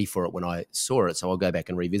wasn't ready for it when I saw it. So I'll go back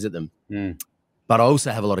and revisit them. But I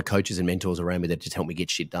also have a lot of coaches and mentors around me that just help me get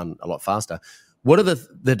shit done a lot faster. What are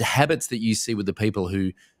the habits that you see with the people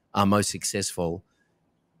who are most successful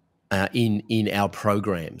in our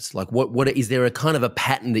programs? Like what is there a kind of a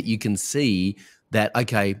pattern that you can see that,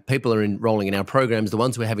 okay, people are enrolling in our programs, the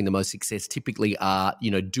ones who are having the most success typically are,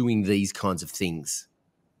 doing these kinds of things?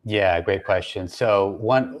 Yeah, great question. So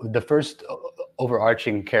the first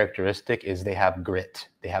overarching characteristic is they have grit,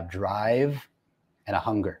 they have drive and a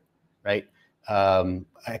hunger, right? I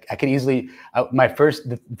can easily, the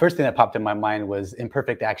first thing that popped in my mind was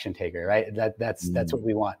imperfect action taker, right? That's what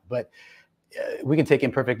we want. But we can take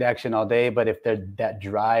imperfect action all day, but if that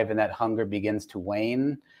drive and that hunger begins to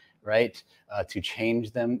wane, right? To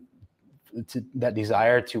change them, to that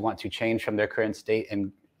desire to want to change from their current state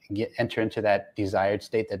and enter into that desired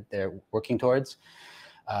state that they're working towards,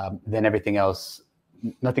 then nothing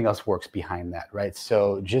else works behind that, right?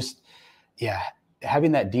 So just,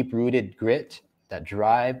 having that deep-rooted grit, that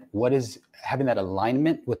drive, having that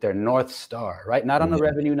alignment with their North Star, right? Not on the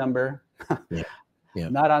revenue number,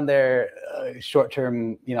 not on their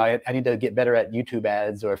short-term, I need to get better at YouTube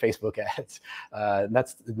ads or Facebook ads.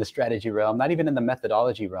 That's the strategy realm, not even in the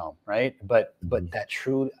methodology realm, right? But that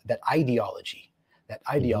ideology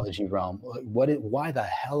realm. Why the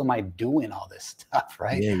hell am I doing all this stuff,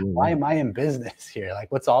 right? Why am I in business here? Like,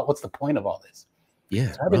 what's the point of all this?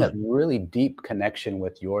 Yeah. So having a really deep connection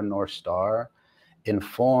with your North Star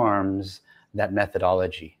informs that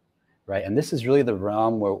methodology, right? And this is really the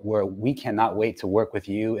realm where we cannot wait to work with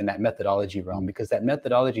you in that methodology realm, because that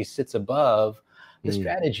methodology sits above the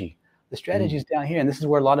strategy. The strategy is down here, and this is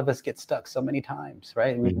where a lot of us get stuck so many times,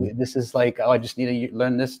 right? This is like, I just need to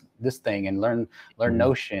learn this thing and learn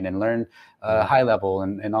Notion and learn high level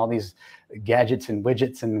and all these gadgets and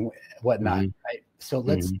widgets and whatnot, right? So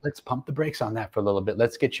let's pump the brakes on that for a little bit.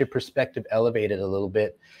 Let's get your perspective elevated a little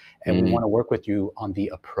bit, and we want to work with you on the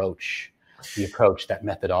approach, that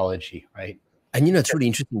methodology, right? And it's really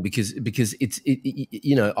interesting because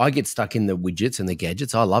I get stuck in the widgets and the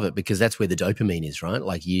gadgets. I love it because that's where the dopamine is, right?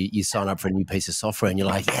 Like you sign up for a new piece of software and you're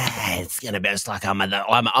like, yeah, it's gonna be, it's like I'm at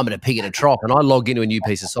a pig at a trough, and I log into a new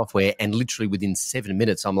piece of software and literally within 7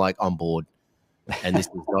 minutes I'm like, I'm bored, and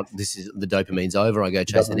this is the dopamine's over. I go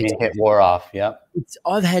chase the next. Hit wore off. Yeah.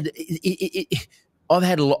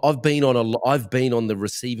 I've been on the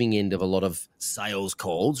receiving end of a lot of sales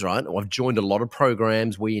calls, right? I've joined a lot of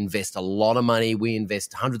programs. We invest a lot of money. We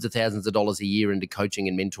invest hundreds of thousands of dollars a year into coaching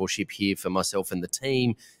and mentorship here for myself and the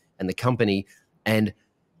team and the company. And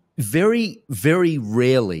very, very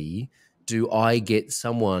rarely do I get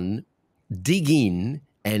someone dig in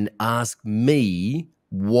and ask me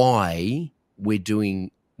why we're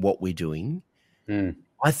doing what we're doing.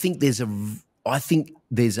 I think there's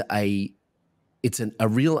it's a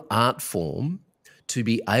real art form to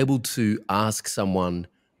be able to ask someone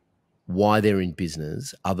why they're in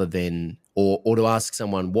business, other than, or to ask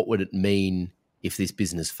someone, what would it mean if this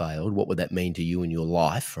business failed? What would that mean to you in your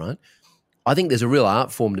life, right? I think there's a real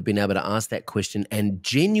art form to being able to ask that question and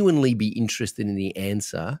genuinely be interested in the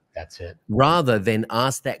answer. That's it. Rather than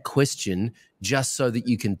ask that question just so that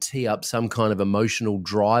you can tee up some kind of emotional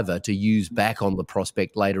driver to use back on the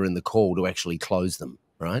prospect later in the call to actually close them,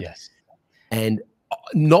 right? Yes. And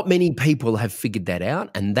not many people have figured that out.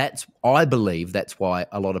 And I believe that's why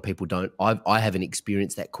a lot of people don't. I haven't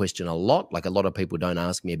experienced that question a lot. Like, a lot of people don't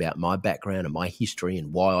ask me about my background and my history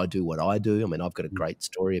and why I do what I do. I mean, I've got a great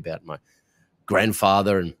story about my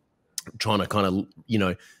grandfather and trying to kind of,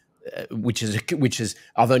 which is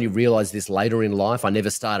I've only realized this later in life. I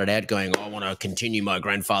never started out going, I want to continue my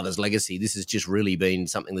grandfather's legacy. This has just really been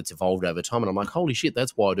something that's evolved over time. And I'm like, holy shit,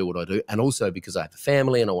 that's why I do what I do. And also because I have a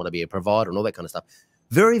family and I want to be a provider and all that kind of stuff.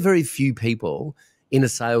 Very, very few people in a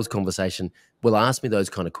sales conversation will ask me those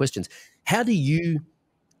kind of questions. How do you,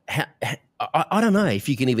 I don't know if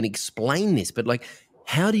you can even explain this, but like,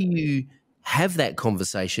 how do you have that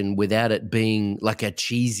conversation without it being like a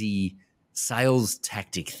cheesy sales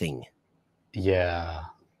tactic thing? Yeah.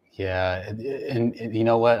 Yeah, and you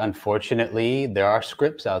know what? Unfortunately, there are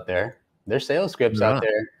scripts out there. There's sales scripts out Right.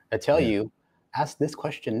 there that tell Yeah. you, ask this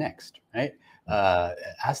question next, right?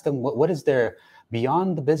 Ask them what is their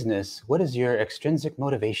beyond the business. What is your extrinsic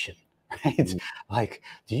motivation, right? Mm, Like,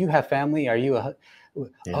 do you have family? Are you a oh,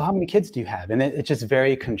 yeah. how many kids do you have? And it's just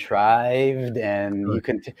very contrived, and you Right.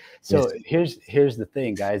 can. Yes. So here's the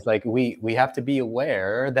thing, guys. Like we have to be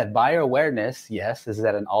aware that buyer awareness, yes, is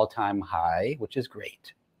at an all-time high, which is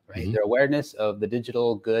great, right? Hmm. Their awareness of the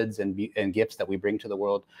digital goods and gifts that we bring to the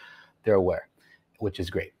world, they're aware, which is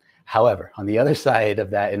great. However, on the other side of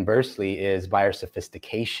that, inversely, is buyer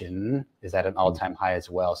sophistication is at an all-time high as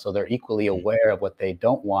well. So they're equally aware of what they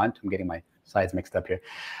don't want. I'm getting my slides mixed up here.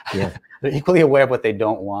 Yeah. They're equally aware of what they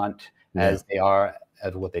don't want Yeah. as they are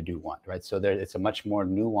of what they do want, right? So it's a much more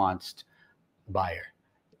nuanced buyer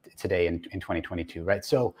today in 2022, right?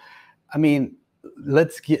 So, I mean,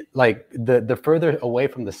 let's get like the further away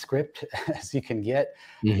from the script as you can get,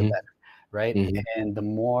 the Hmm. better, right? Hmm. And the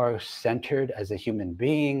more centered as a human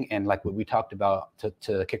being, and like what we talked about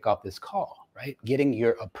to kick off this call, right? Getting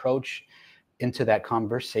your approach into that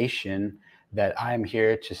conversation that I'm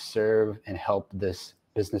here to serve and help this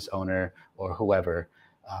business owner or whoever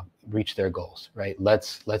reach their goals, right?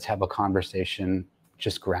 Let's have a conversation,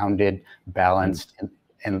 just grounded, balanced,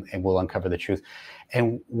 and we'll uncover the truth.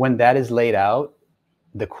 And when that is laid out,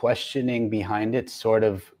 the questioning behind it sort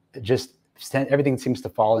of just everything seems to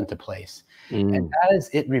fall into place. And Mm. as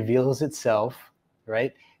it reveals itself,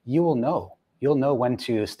 right, you will know. You'll know when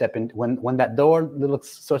to step in. When that door little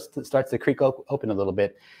starts to creak open a little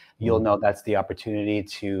bit, you'll know that's the opportunity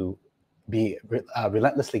to be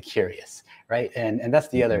relentlessly curious, right? And that's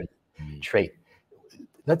the other Mm. trait.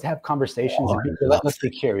 Let's have conversations Oh, and be relentlessly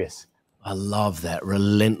curious. I love that.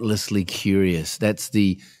 Relentlessly curious. That's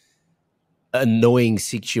the annoying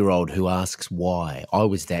 6-year-old who asks why. I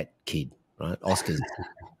was that kid, right? That's it.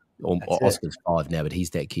 Oscar's 5 now, but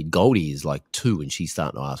he's that kid. Goldie is like 2, and she's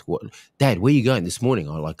starting to ask, "What, Dad? Where are you going this morning?"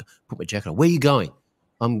 I like put my jacket on. Where are you going?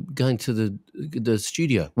 I'm going to the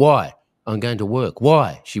studio. Why? I'm going to work.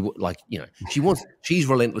 Why? She's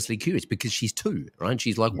relentlessly curious because she's 2, right?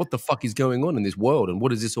 She's like, Yeah, what the fuck is going on in this world, and what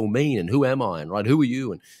does this all mean, and who am I, and right, who are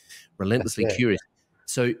you, and that's relentlessly it. curious.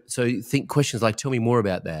 So think questions like, tell me more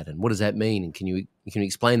about that, and what does that mean, and can you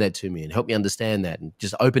explain that to me and help me understand that, and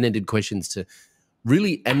just open ended questions to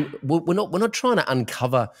really. And we're not trying to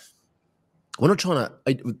uncover. We're not trying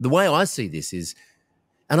to. The way I see this is,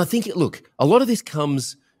 and I think look, a lot of this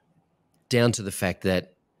comes down to the fact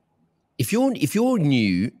that if you're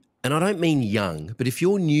new, and I don't mean young, but if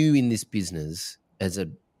you're new in this business as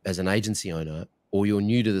an agency owner, or you're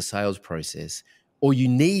new to the sales process, or you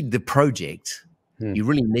need the project, Hmm. you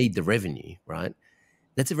really need the revenue, right?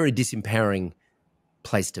 That's a very disempowering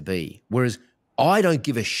place to be. Whereas I don't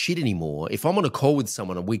give a shit anymore if I'm on a call with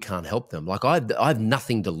someone and we can't help them. Like I have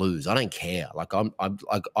nothing to lose. I don't care. Like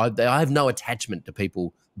I have no attachment to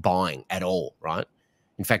people buying at all, right?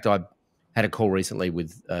 In fact, I had a call recently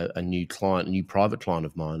with a new client, a new private client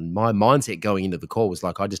of mine. My mindset going into the call was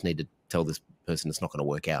like, I just need to tell this person it's not going to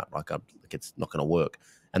work out. Like it's not going to work.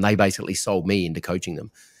 And they basically sold me into coaching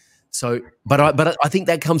them. So, but I think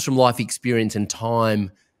that comes from life experience and time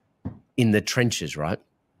in the trenches, right?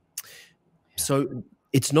 Yeah. So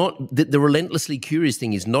it's not the relentlessly curious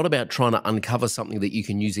thing is not about trying to uncover something that you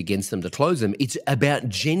can use against them to close them. It's about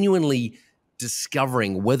genuinely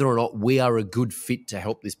discovering whether or not we are a good fit to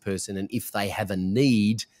help this person, and if they have a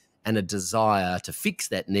need and a desire to fix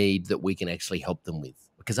that need that we can actually help them with.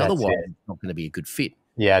 Because That's otherwise, it. it's not going to be a good fit.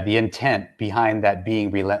 Yeah, the intent behind that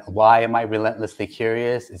being why am I relentlessly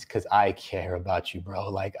curious? It's because I care about you, bro.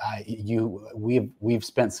 Like we've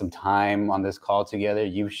spent some time on this call together.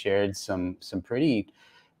 You've shared some pretty,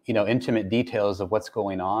 intimate details of what's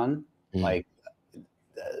going on. Mm. Like,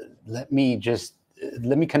 let me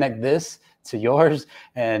connect this to yours,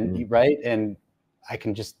 and Mm. right, and I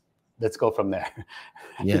can just let's go from there.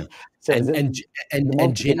 Yeah, So and the and more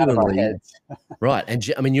and we get out of our genuinely. heads. Right.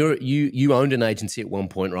 And I mean, you owned an agency at one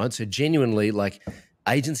point, right? So genuinely, like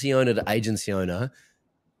agency owner to agency owner,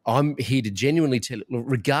 I'm here to genuinely tell,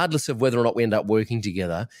 regardless of whether or not we end up working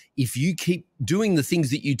together, if you keep doing the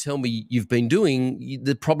things that you tell me you've been doing,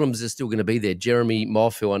 the problems are still going to be there. Jeremy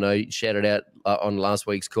Moff, who I know shouted out on last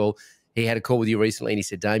week's call, he had a call with you recently and he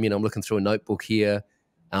said, Damien, I'm looking through a notebook here.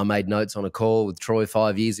 I made notes on a call with Troy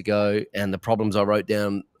 5 years ago, and the problems I wrote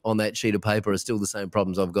down on that sheet of paper are still the same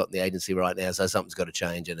problems I've got in the agency right now. So something's got to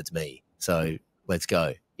change, and it's me. So let's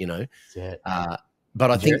go, That's it.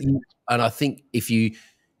 But I Jer- think if you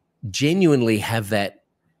genuinely have that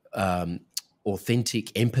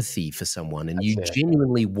authentic empathy for someone and you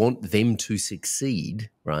genuinely want them to succeed,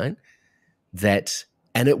 right?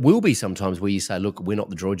 And it will be sometimes where you say, look, we're not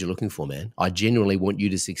the droid you're looking for, man. I genuinely want you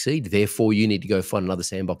to succeed. Therefore, you need to go find another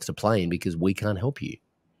sandbox to play in because we can't help you.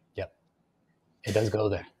 Yep. It does go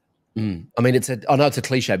there. I mean, I know it's a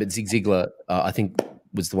cliche, but Zig Ziglar, I think,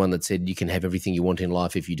 was the one that said you can have everything you want in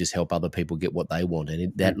life if you just help other people get what they want.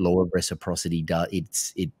 And that law of reciprocity,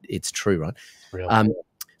 it's true, right? Real.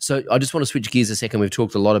 So I just want to switch gears a second. We've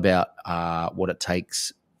talked a lot about what it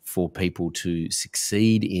takes for people to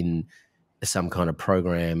succeed in some kind of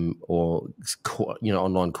program or,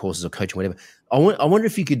 online courses or coaching, whatever. I wonder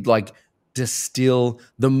if you could distill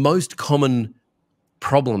the most common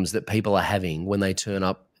problems that people are having when they turn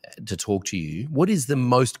up to talk to you. What is the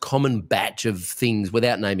most common batch of things,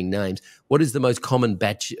 without naming names, what is the most common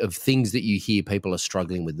batch of things that you hear people are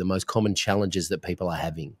struggling with, the most common challenges that people are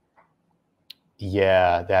having?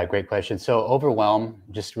 Yeah, great question. So overwhelm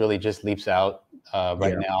just leaps out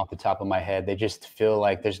right now off the top of my head. They just feel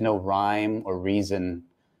like there's no rhyme or reason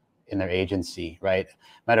in their agency, right?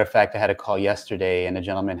 Matter of fact, I had a call yesterday and a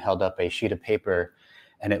gentleman held up a sheet of paper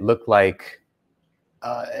and it looked like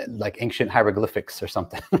ancient hieroglyphics or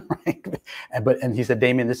something, right? And he said,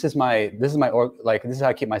 Damien, this is how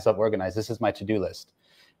I keep myself organized. This is my to-do list.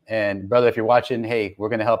 And brother, if you're watching, hey, we're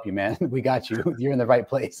going to help you, man. We got you. You're in the right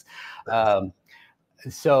place.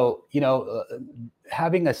 So,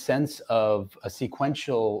 having a sense of a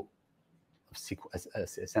sequential,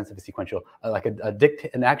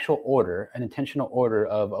 an actual order, an intentional order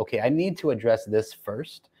of, okay, I need to address this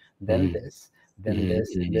first, then this, then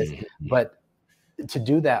this, this. But to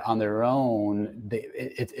do that on their own,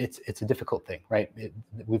 it's a difficult thing, right?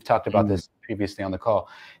 We've talked about this previously on the call.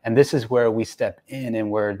 And this is where we step in and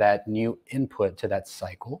where that new input to that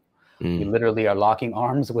cycle. We literally are locking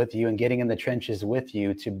arms with you and getting in the trenches with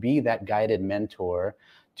you to be that guided mentor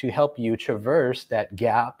to help you traverse that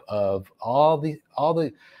gap of all the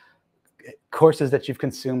courses that you've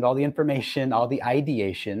consumed, all the information, all the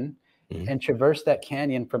ideation, and traverse that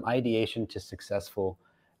canyon from ideation to successful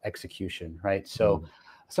execution, right? So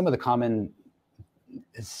some of the common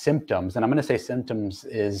symptoms, and I'm going to say symptoms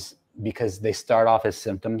is because they start off as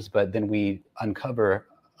symptoms, but then we uncover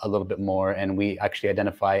a little bit more and we actually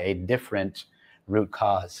identify a different root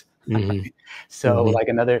cause. So like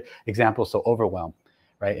another example, so overwhelm,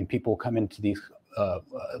 right? And people come into these, a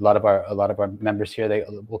lot of our members here, they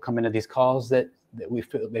will come into these calls that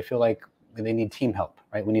they feel like they need team help,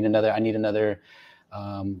 right? I need another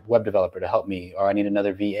web developer to help me, or I need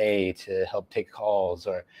another VA to help take calls,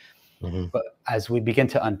 but as we begin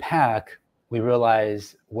to unpack, we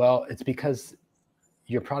realize, well, it's because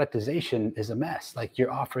your productization is a mess. Like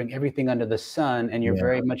you're offering everything under the sun and you're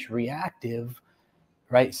very much reactive,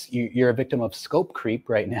 right? You're a victim of scope creep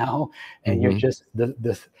right now. And you're just,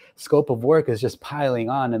 the scope of work is just piling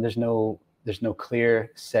on and there's no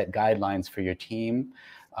clear set guidelines for your team.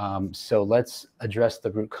 So let's address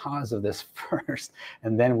the root cause of this first,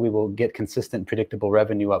 and then we will get consistent, predictable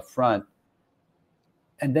revenue up front.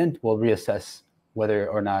 And then we'll reassess whether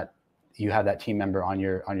or not you have that team member on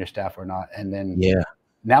your staff or not. And then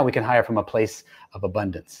now we can hire from a place of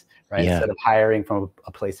abundance, right? Instead of hiring from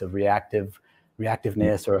a place of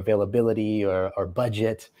reactiveness or availability or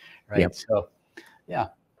budget, right? So,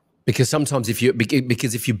 because sometimes if your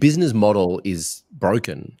business model is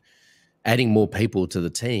broken, adding more people to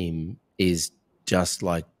the team is just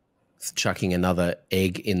like chucking another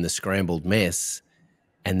egg in the scrambled mess.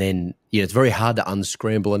 And then, it's very hard to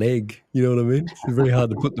unscramble an egg. You know what I mean? It's very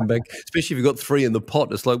hard to put them back, especially if you've got 3 in the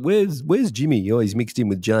pot. It's like, where's Jimmy? Oh, he's mixed in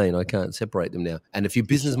with Jane. I can't separate them now. And if your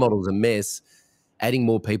business model is a mess, adding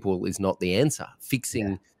more people is not the answer.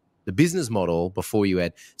 Fixing the business model before you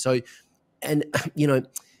add. So, and,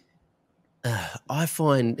 I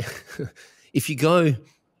find if you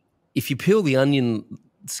peel the onion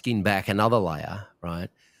skin back another layer, right,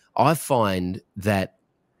 I find that,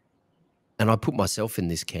 and I put myself in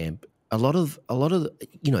this camp, a lot of,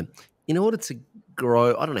 in order to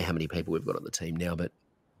grow, I don't know how many people we've got on the team now, but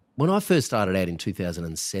when I first started out in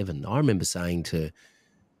 2007, I remember saying to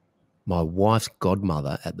my wife's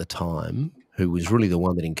godmother at the time, who was really the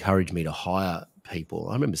one that encouraged me to hire people,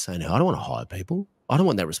 I remember saying to her, I don't want to hire people. I don't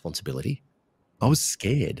want that responsibility. I was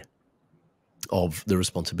scared of the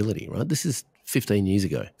responsibility, right? This is 15 years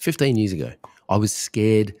ago. 15 years ago, I was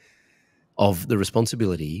scared of the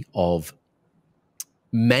responsibility of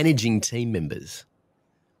managing team members.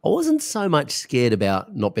 I wasn't so much scared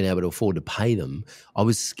about not being able to afford to pay them. I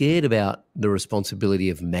was scared about the responsibility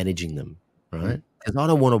of managing them, right? Because I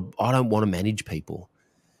don't want to manage people.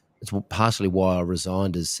 It's partially why I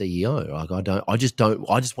resigned as CEO. Like I just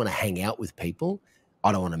want to hang out with people.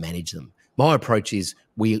 I don't want to manage them. My approach is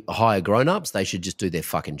we hire grown-ups. They should just do their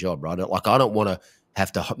fucking job, right? Like I don't want to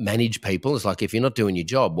have to manage people. It's like, if you're not doing your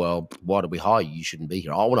job, well, why do we hire you? You shouldn't be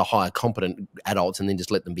here. I want to hire competent adults and then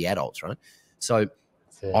just let them be adults, right? So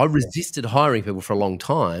I resisted hiring people for a long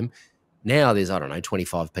time. Now there's, I don't know,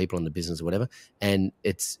 25 people in the business or whatever. And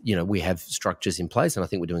it's, we have structures in place, and I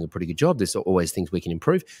think we're doing a pretty good job. There's always things we can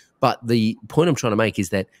improve. But the point I'm trying to make is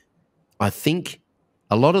that I think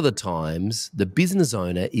a lot of the times the business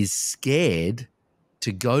owner is scared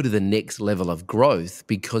to go to the next level of growth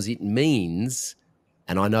because it means,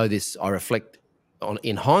 and I know this, I reflect on,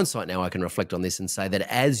 in hindsight now, I can reflect on this and say that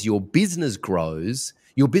as your business grows,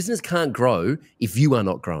 your business can't grow if you are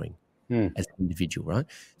not growing as an individual, right?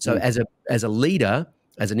 So as a leader,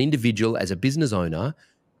 as an individual, as a business owner,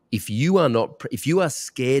 if you are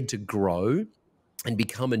scared to grow and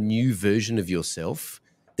become a new version of yourself,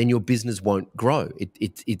 then your business won't grow.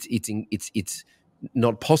 It's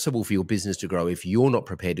not possible for your business to grow if you're not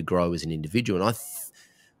prepared to grow as an individual.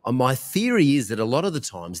 And my theory is that a lot of the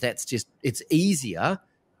times it's easier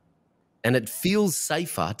and it feels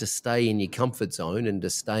safer to stay in your comfort zone and to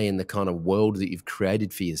stay in the kind of world that you've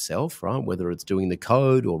created for yourself, right? Whether it's doing the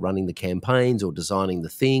code or running the campaigns or designing the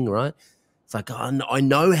thing, right? It's like, I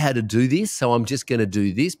know how to do this, so I'm just going to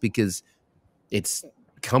do this because it's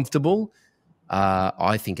comfortable.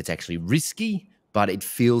 I think it's actually risky, but it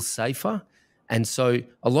feels safer. And so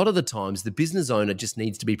a lot of the times the business owner just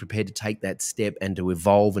needs to be prepared to take that step and to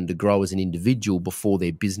evolve and to grow as an individual before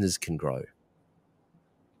their business can grow.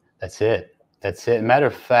 That's it. Matter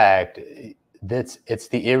of fact, it's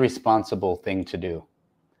the irresponsible thing to do.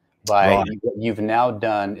 What you've now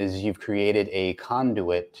done is you've created a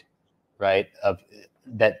conduit, right, of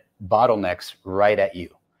that bottlenecks right at you.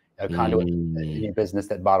 A conduit in your business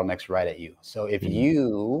that bottlenecks right at you. So if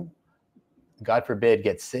you, God forbid,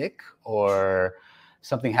 get sick or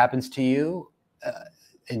something happens to you,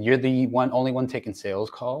 and you're the only one taking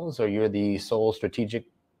sales calls, or you're the sole strategic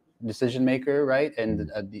decision maker, right?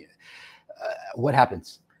 And what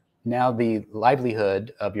happens? Now the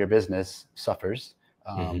livelihood of your business suffers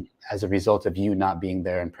as a result of you not being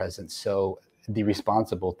there and present. So the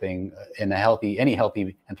responsible thing in any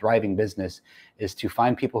healthy and thriving business is to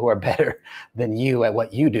find people who are better than you at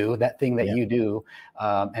what you do, that thing that you do,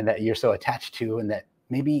 and that you're so attached to, and that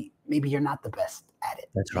maybe you're not the best at it.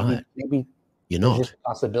 That's right. Maybe you're there's not. just a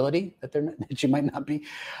possibility that you might not be.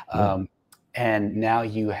 And now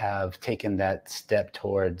you have taken that step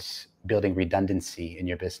towards building redundancy in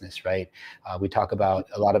your business, right? We talk about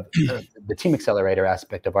a lot of the team accelerator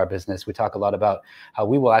aspect of our business. We talk a lot about how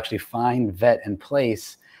we will actually find, vet, and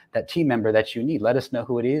place that team member that you need. Let us know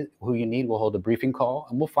who it is, who you need. We'll hold a briefing call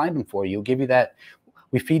and we'll find them for you. We'll give you that.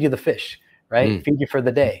 We feed you the fish, right? Feed you for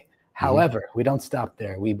the day. However, we don't stop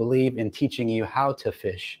there. We believe in teaching you how to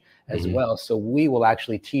fish as well. So we will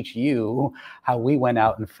actually teach you how we went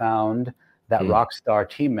out and found that rock star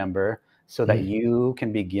team member, so that you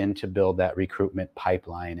can begin to build that recruitment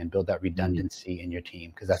pipeline and build that redundancy in your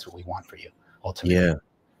team, because that's what we want for you ultimately. Yeah.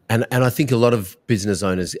 And I think a lot of business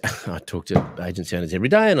owners, I talk to agency owners every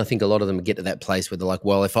day, and I think a lot of them get to that place where they're like,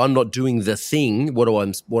 well, if I'm not doing the thing, what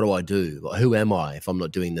do I do? Who am I if I'm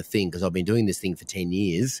not doing the thing? Because I've been doing this thing for 10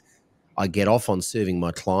 years. I get off on serving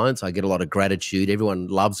my clients. I get a lot of gratitude. Everyone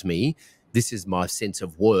loves me. This is my sense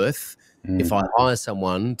of worth. If I hire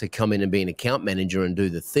someone to come in and be an account manager and do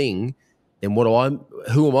the thing, then who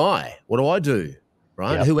am I? What do I do?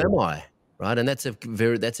 Right? Yep. Who am I? Right? And that's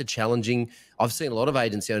a challenging. I've seen a lot of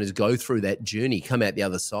agency owners go through that journey, come out the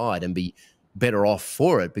other side and be better off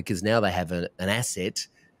for it, because now they have an asset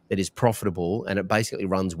that is profitable and it basically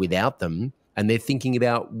runs without them, and they're thinking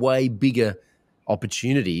about way bigger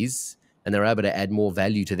opportunities, and they're able to add more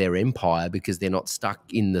value to their empire because they're not stuck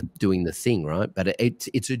in doing the thing, right? But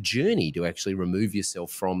it's a journey to actually remove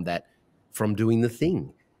yourself from doing the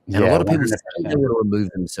thing. And a lot of people say they want to remove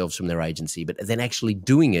themselves from their agency, but then actually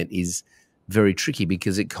doing it is very tricky,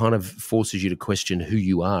 because it kind of forces you to question who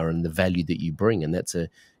you are and the value that you bring. And that's a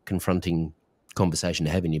confronting conversation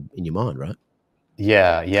to have in your mind, right?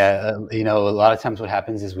 Yeah. A lot of times what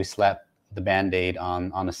happens is we slap the Band-Aid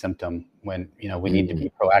on a symptom when, we need to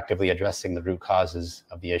be proactively addressing the root causes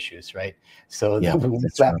of the issues, right? So when we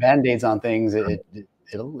slap Band-Aids on things,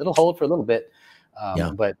 it'll hold for a little bit,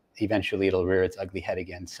 but eventually it'll rear its ugly head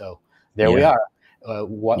again. So there we are,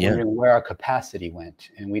 wondering where our capacity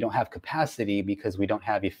went. And we don't have capacity because we don't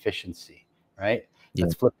have efficiency, right?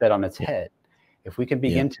 Let's flip that on its head. If we can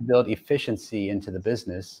begin to build efficiency into the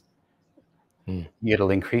business,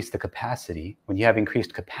 it'll increase the capacity. When you have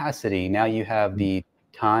increased capacity, now you have the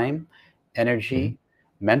time, energy,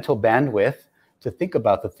 mental bandwidth to think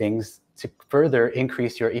about the things to further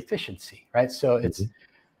increase your efficiency, right? So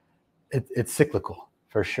it's cyclical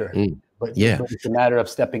for sure, but it's a matter of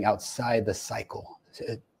stepping outside the cycle,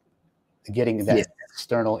 getting that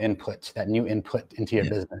external input, that new input into your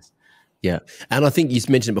business. Yeah. And I think you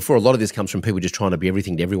mentioned before, a lot of this comes from people just trying to be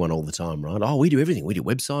everything to everyone all the time, right? Oh, we do everything. We do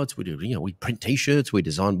websites. We do, we print T-shirts. We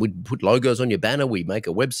design, we put logos on your banner. We make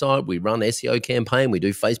a website. We run SEO campaign. We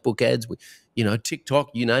do Facebook ads. We,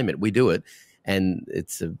 TikTok, you name it. We do it. And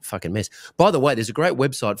it's a fucking mess. By the way, there's a great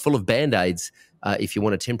website full of Band-Aids if you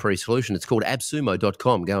want a temporary solution. It's called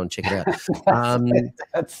absumo.com. Go and check it out.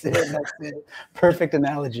 That's it. Perfect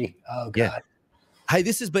analogy. Oh, God. Yeah. Hey,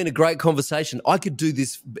 this has been a great conversation. I could do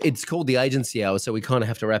this. It's called the Agency Hour, so we kind of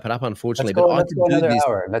have to wrap it up, unfortunately. Let's go another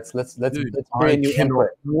hour. Let's bring new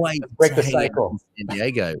input. Wait, let's break the cycle. In San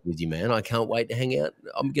Diego with you, man. I can't wait to hang out.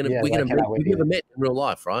 We're gonna meet. We've never met in real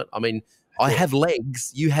life, right? I mean, I have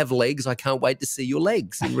legs. You have legs. I can't wait to see your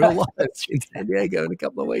legs in real life in San Diego in a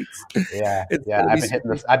couple of weeks. Yeah.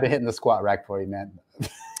 I've been hitting the squat rack for you, man.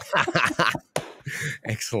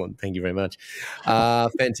 Excellent. Thank you very much.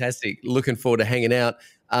 Fantastic. Looking forward to hanging out.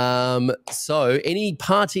 So any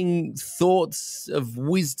parting thoughts of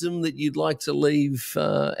wisdom that you'd like to leave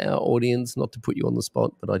our audience? Not to put you on the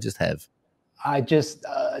spot, but I just have. I just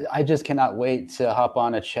cannot wait to hop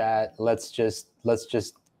on a chat. Let's just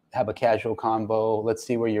have a casual convo. Let's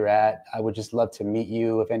see where you're at. I would just love to meet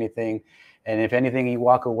you, if anything. And if anything, you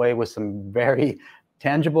walk away with some very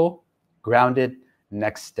tangible, grounded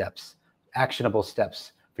next steps, actionable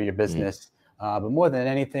steps for your business. But more than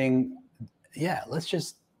anything, let's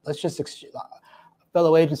just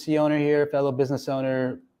fellow agency owner here, fellow business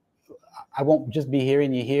owner. I won't just be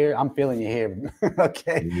hearing you here. I'm feeling you here.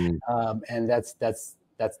 Okay. And that's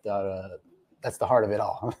the heart of it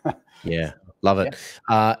all. Yeah. Love it.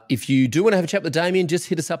 Yeah. If you do want to have a chat with Damien, just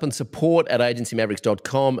hit us up on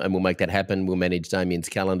support@agencymavericks.com and we'll make that happen. We'll manage Damien's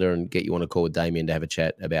calendar and get you on a call with Damien to have a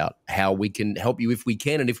chat about how we can help you if we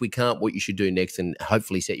can, and if we can't, what you should do next, and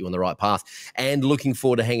hopefully set you on the right path. And looking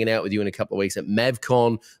forward to hanging out with you in a couple of weeks at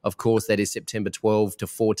MavCon. Of course, that is September 12 to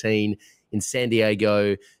 14 in San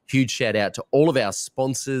Diego. Huge shout out to all of our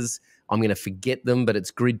sponsors. I'm going to forget them, but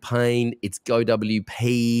it's GridPane, it's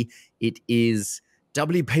GoWP, it is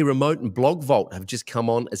WP Remote, and Blog Vault have just come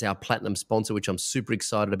on as our platinum sponsor, which I'm super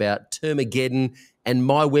excited about. Termageddon and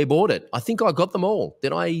My Web Audit. I think I got them all.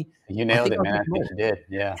 Did I? You nailed it, man. I think you did.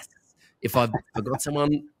 Yeah. If I forgot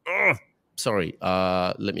someone, sorry.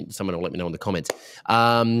 Someone will let me know in the comments.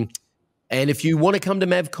 And if you want to come to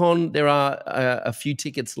MavCon, there are a few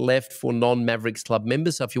tickets left for non-Mavericks Club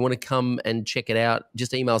members. So if you want to come and check it out,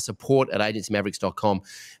 just email support@agencymavericks.com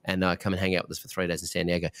and come and hang out with us for 3 days in San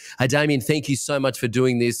Diego. Hey, Damien, thank you so much for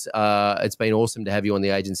doing this. It's been awesome to have you on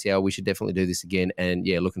the Agency Hour. We should definitely do this again. And,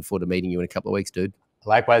 yeah, looking forward to meeting you in a couple of weeks, dude.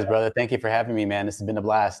 Likewise, brother. Thank you for having me, man. This has been a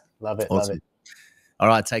blast. Love it. Awesome. Love it. All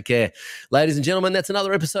right, take care. Ladies and gentlemen, that's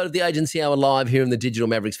another episode of the Agency Hour live here in the Digital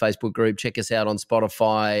Mavericks Facebook group. Check us out on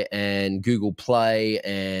Spotify and Google Play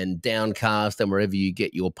and Downcast and wherever you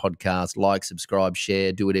get your podcast. Like, subscribe,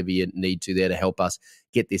 share, do whatever you need to there to help us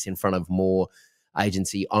get this in front of more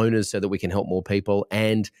agency owners so that we can help more people.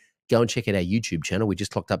 And go and check out our YouTube channel. We just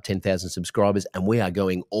clocked up 10,000 subscribers and we are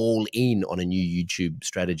going all in on a new YouTube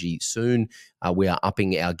strategy soon. We are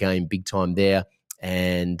upping our game big time there.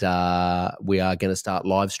 And we are going to start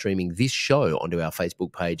live streaming this show onto our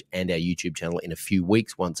Facebook page and our YouTube channel in a few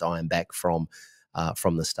weeks once I am back from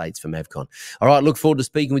the States for MavCon. All right, look forward to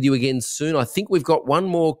speaking with you again soon. I think we've got one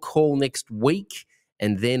more call next week,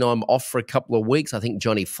 and then I'm off for a couple of weeks. I think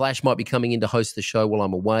Johnny Flash might be coming in to host the show while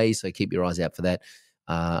I'm away, so keep your eyes out for that.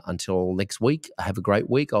 Until next week, have a great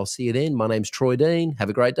week. I'll see you then. My name's Troy Dean.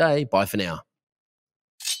 Have a great day. Bye for now.